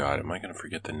 Oh God, am I gonna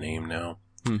forget the name now?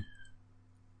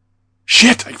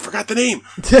 Shit, I forgot the name.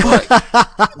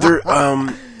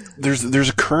 There's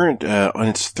a current on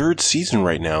its 3rd season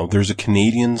right now. There's a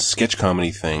Canadian sketch comedy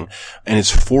thing, and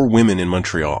it's 4 women in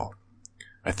Montreal.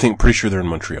 Pretty sure they're in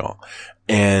Montreal,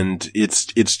 and it's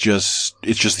just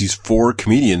these 4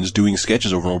 comedians doing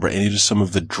sketches over and over, and it is some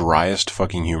of the driest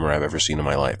fucking humor I've ever seen in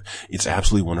my life. It's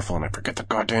absolutely wonderful, and I forget the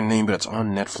goddamn name, but it's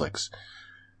on Netflix.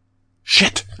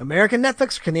 Shit! American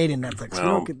Netflix or Canadian Netflix?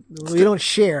 Well, we don't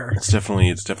share. It's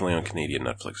definitely on Canadian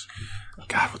Netflix.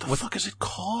 God, what the fuck is it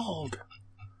called?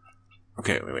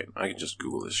 Okay, wait. I can just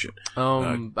Google this shit.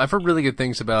 I've heard really good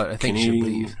things about. I think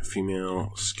Canadian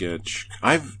female sketch.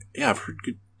 I've heard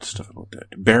good stuff about that.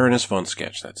 Baroness von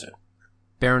Sketch. That's it.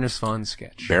 Baroness von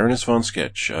Sketch. Baroness von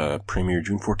Sketch. Premiered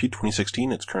June 14th,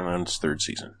 2016. It's currently on its 3rd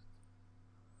season.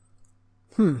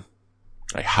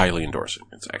 I highly endorse it.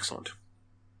 It's excellent.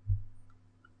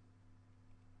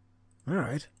 All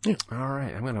right. Yeah. All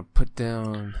right. I'm gonna put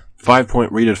down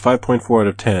rated 5.4 out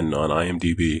of 10 on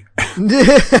IMDb.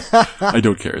 I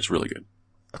don't care. It's really good.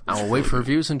 I will wait for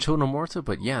reviews on Children of Morta,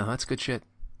 but yeah, that's good shit.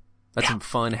 That's some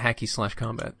fun hacky /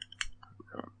 combat.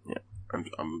 Yeah.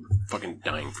 I'm fucking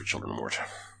dying for Children of Morta.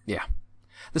 Yeah.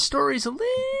 The story's a little...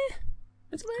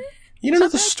 You don't know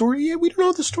the story yet? We don't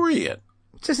know the story yet.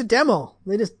 It's just a demo.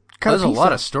 They just cut There's a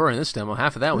lot of story in this demo.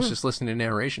 Half of that was just listening to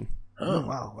narration. Oh,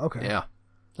 wow. Okay. Yeah.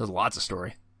 There's lots of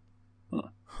story.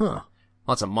 Huh.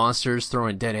 Lots of monsters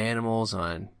throwing dead animals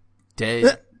on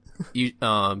dead,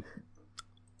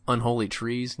 unholy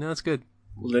trees. No, that's good.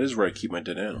 Well, that is where I keep my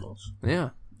dead animals.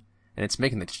 Yeah. and it's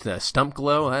making the stump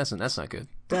glow. That's not good.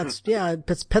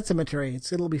 It's Pet Cemetery.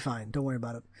 It'll be fine. Don't worry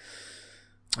about it.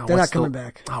 Oh, They're not coming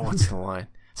back. Oh, what's the line?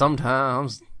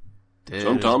 Sometimes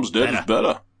dead is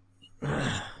better.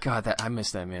 God, I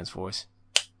miss that man's voice.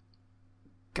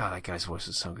 God, that guy's voice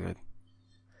is so good.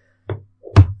 All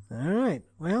right.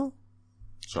 Well,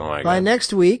 So by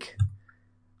next week,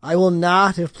 I will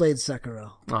not have played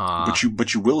Sekiro.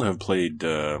 But you will have played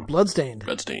Bloodstained.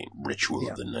 Ritual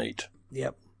of the Night.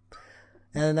 Yep.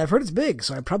 And I've heard it's big,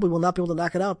 so I probably will not be able to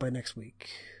knock it out by next week.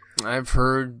 I've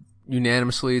heard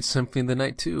unanimously it's Symphony of the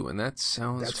Night too, and that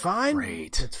sounds That's fine.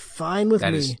 great. That's fine with me.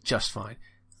 That is just fine.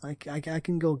 I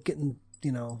can go getting,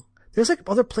 there's like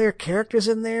other player characters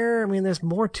in there. I mean, there's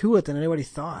more to it than anybody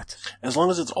thought. As long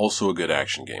as it's also a good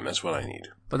action game, that's what I need.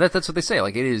 But that's what they say.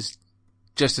 Like, it is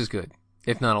just as good,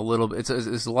 if not a little bit.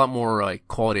 It's a lot more like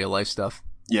quality of life stuff.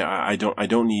 Yeah, I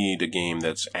don't need a game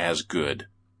that's as good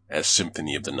as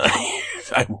Symphony of the Night.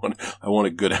 I want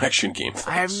a good action game.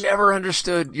 I have never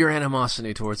understood your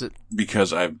animosity towards it.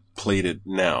 Because I've played it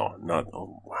now.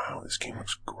 Oh wow, this game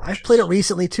looks gorgeous. I've played it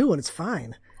recently too, and it's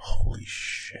fine. Holy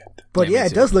shit. But yeah,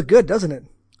 it does look good, doesn't it?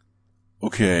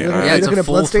 Okay. Yeah, it's looking at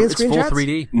Bloodstained it's full screenshots?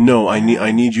 3D. No, I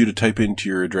need you to type into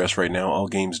your address right now,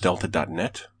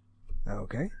 allgamesdelta.net,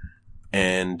 Okay.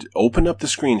 and open up the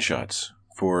screenshots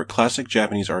for classic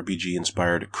Japanese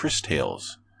RPG-inspired Chris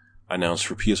Tales, announced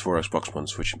for PS4, Xbox One,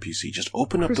 Switch, and PC. Just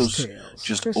open up those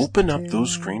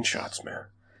screenshots, man.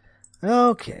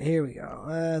 Okay, here we go.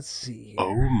 Let's see.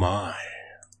 Oh my.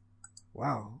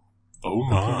 Wow. Oh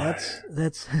my. Okay,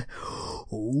 that's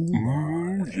oh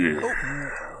my.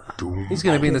 Yeah. He's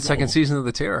going to be in the second season of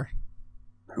The Terror.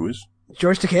 Who is?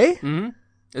 George Takei? Mm-hmm.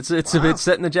 It's a bit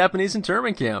set in the Japanese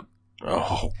internment camp,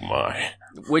 Oh my.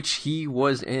 which he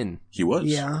was in. He was?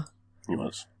 Yeah. He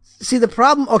was. See, the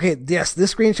problem, okay, yes,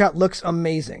 this screenshot looks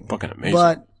amazing. Fucking amazing.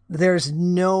 But there's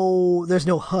no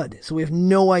HUD, so we have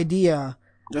no idea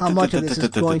how much of this is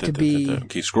going to be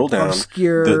okay, scroll down.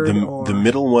 obscured The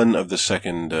middle one of the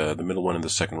second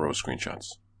row of screenshots.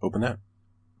 Open that.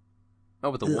 Oh,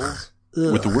 with the wolves?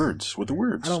 Ugh. With the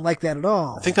words. I don't like that at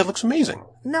all. I think that looks amazing.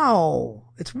 No,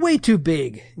 it's way too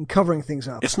big and covering things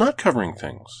up. It's not covering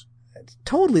things.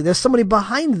 Totally. There's somebody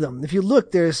behind them. If you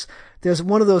look, there's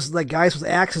one of those like guys with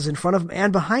axes in front of him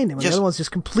and behind him. And Yes. the other one's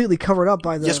just completely covered up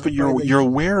by the. Yes, but you're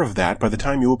aware of that by the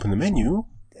time you open the menu.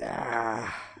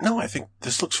 Ah, No, I think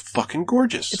this looks fucking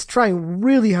gorgeous. it's trying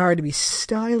really hard to be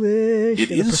stylish.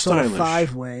 It in a is Persona stylish.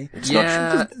 5 way. It's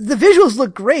Yeah. not. The visuals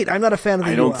look great. I'm not a fan of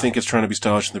the I don't UI. think it's trying to be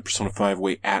stylish in the Persona 5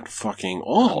 way at fucking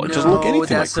all. It doesn't look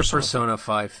anything that's like the Persona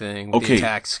 5 thing. Okay. The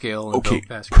attack skill and Okay, build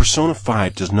fast. Persona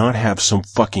 5 does not have some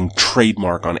fucking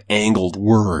trademark on angled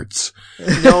words.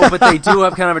 No, but they do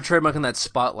have kind of a trademark on that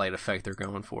spotlight effect they're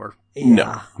going for.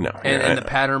 Yeah. No. And the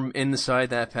pattern inside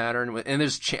that pattern. And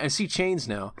there's I see chains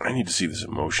now. I need to see this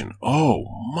in motion. Oh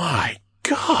my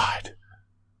god.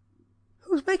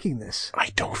 Who's making this? I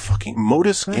don't fucking...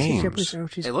 Modus Games.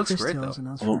 It looks great,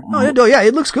 though. Yeah,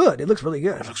 it looks good. It looks really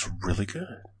good. It looks really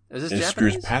good. Is this It Japanese?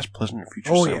 experiences past, present, and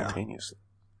future Oh, yeah. simultaneously.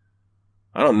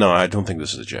 I don't know. I don't think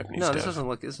this is a Japanese No, dev. this doesn't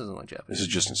look Japanese. This is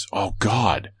just... Oh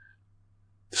god.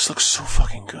 This looks so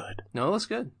fucking good. No, it looks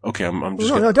good. Okay, I'm just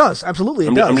No, gonna... it does. Absolutely, it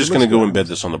I'm does. just It going to looks go good. embed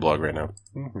this on the blog right now.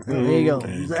 There you go.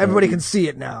 Everybody can see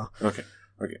it now. Okay.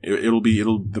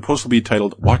 The post will be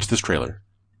titled, Watch This Trailer.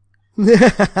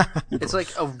 It's like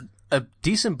a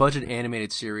decent budget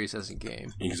animated series as a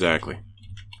game. Exactly.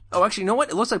 Oh, actually, you know what?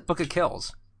 It looks like Book of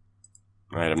Kells.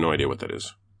 I have no idea what that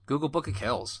is. Google Book of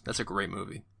Kells. That's a great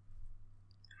movie.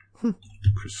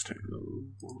 Christelle.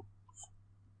 All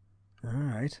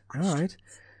right.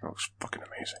 That looks fucking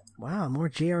amazing. Wow, more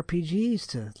JRPGs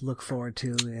to look forward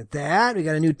to. We got that. We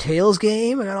got a new Tales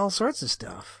game. We got all sorts of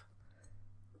stuff.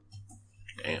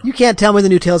 Damn. You can't tell me the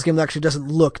new Tales game actually doesn't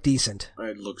look decent.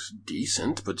 It looks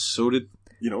decent, but so did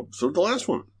the last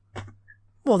one.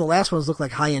 Well, the last ones look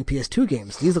like high-end PS2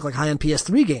 games. These look like high-end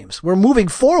PS3 games. We're moving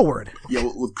forward. Yeah,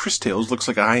 well, Chris Tales looks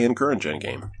like a high-end current-gen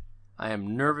game. I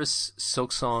am nervous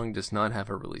Silksong does not have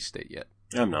a release date yet.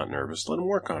 I'm not nervous. Let him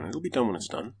work on it. It'll be done when it's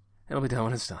done. It'll be done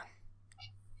when it's done.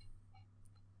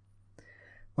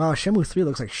 Wow, Shenmue 3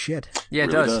 looks like shit. Yeah,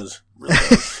 it really does. Really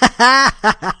does.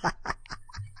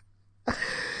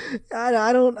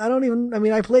 I don't even, I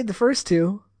mean, I played the first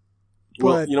two.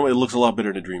 Well, But- you know what? It looks a lot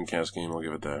better than a Dreamcast game. I'll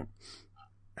give it that.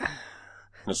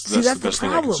 That's See, that's the best the thing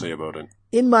I can problem. say about it.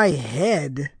 In my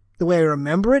head, the way I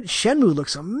remember it, Shenmue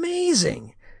looks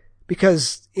amazing.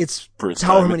 Because it's For its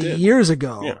however time, it many did. years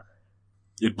ago. Yeah.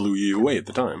 It blew you away at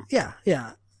the time. Yeah.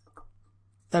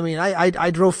 I mean,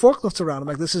 I drove forklifts around. I'm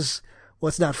like, this is, well,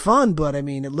 it's not fun, but I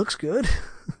mean, it looks good.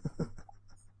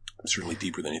 Certainly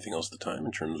deeper than anything else at the time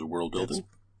in terms of world building.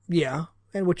 Yeah.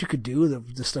 And what you could do,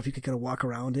 the stuff you could kind of walk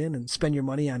around in and spend your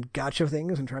money on gacha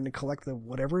things and trying to collect the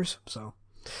whatevers. So,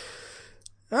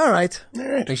 all right.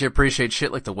 Makes you appreciate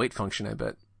shit like the wait function, I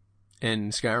bet,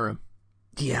 in Skyrim.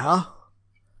 Yeah.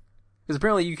 Because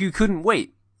apparently you couldn't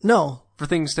wait. No. For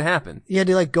things to happen. You had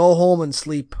to go home and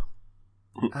sleep.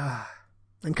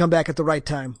 And come back at the right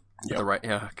time. Yeah.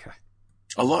 Okay.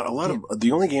 A lot of,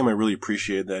 the only game I really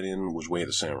appreciated that in was Way of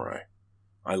the Samurai.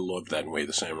 I loved that in Way of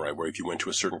the Samurai, where if you went to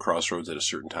a certain crossroads at a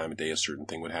certain time of day, a certain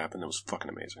thing would happen. It was fucking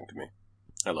amazing to me.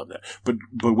 I love that.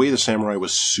 But Way of the Samurai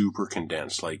was super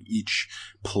condensed. Like, each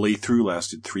playthrough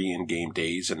lasted 3 in-game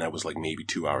days, and that was like maybe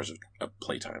 2 hours of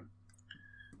playtime.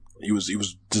 It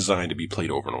was designed to be played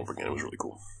over and over again. It was really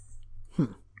cool.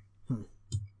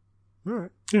 All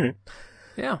right.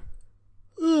 Yeah.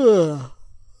 It's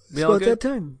about that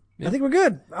time. Yeah. I think we're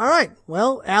good. All right.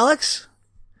 Well, Alex,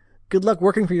 good luck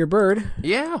working for your bird.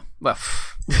 Yeah. Well,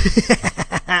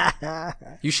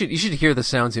 you should hear the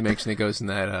sounds he makes when he goes in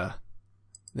that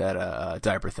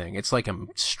diaper thing. It's like I'm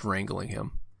strangling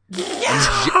him.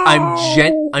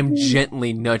 I'm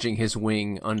gently nudging his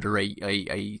wing under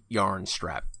a yarn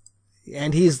strap.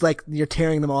 And he's like, you're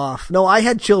tearing them off. No, I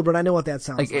had children. I know what that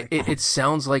sounds like. It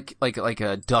sounds like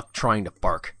a duck trying to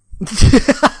bark.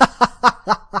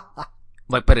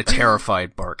 But a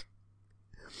terrified bark.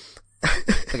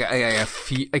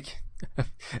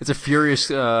 It's a furious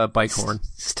bike horn.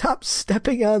 Stop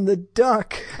stepping on the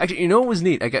duck. Actually, you know what was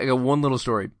neat? I got one little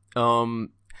story. Well,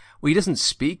 he doesn't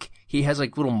speak. He has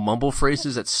like little mumble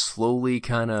phrases that slowly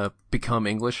kind of become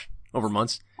English over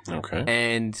months. Okay.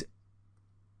 And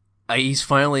he's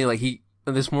finally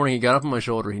this morning he got up on my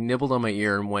shoulder, he nibbled on my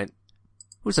ear and went,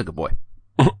 "Who's a good boy?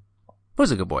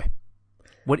 Who's a good boy?"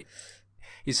 What?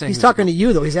 He's saying. He's talking to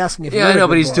you though. He's asking if. Yeah, I know,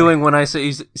 but he's boy. doing when I say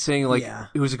he's saying like,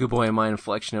 "Who's a good boy?" in my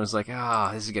inflection, I was like,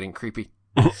 this is getting creepy.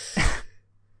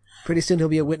 Pretty soon he'll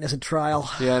be a witness at trial.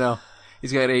 Yeah, I know.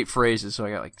 He's got 8 phrases, so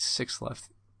I got like 6 left.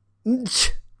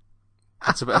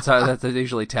 That's how they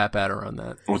usually tap out around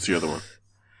that. What's the other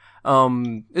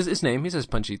one? His name, he says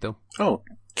Panchito. Oh,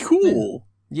 cool.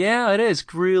 Yeah, it is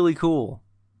really cool.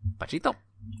 Panchito.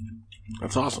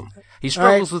 That's awesome. He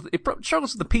struggles with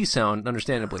the P sound,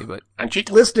 understandably, but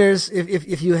Panchito. Listeners,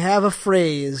 if you have a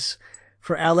phrase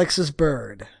for Alex's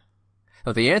bird,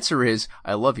 no, the answer is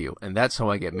I love you, and that's how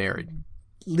I get married.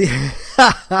 If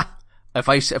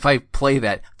I play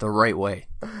that the right way.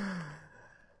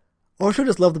 Or she'll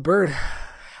just love the bird.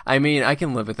 I mean, I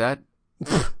can live with that.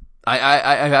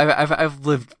 I've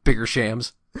lived bigger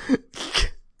shams.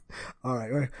 All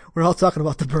right, we're all talking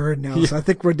about the bird now, so I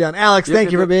think we're done. Alex,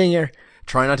 thank you for being here.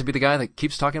 Try not to be the guy that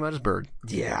keeps talking about his bird.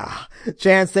 Yeah.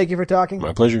 Chance, thank you for talking.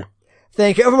 My pleasure.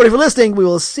 Thank you, everybody, for listening. We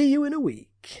will see you in a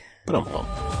week. Ba-dum-bum.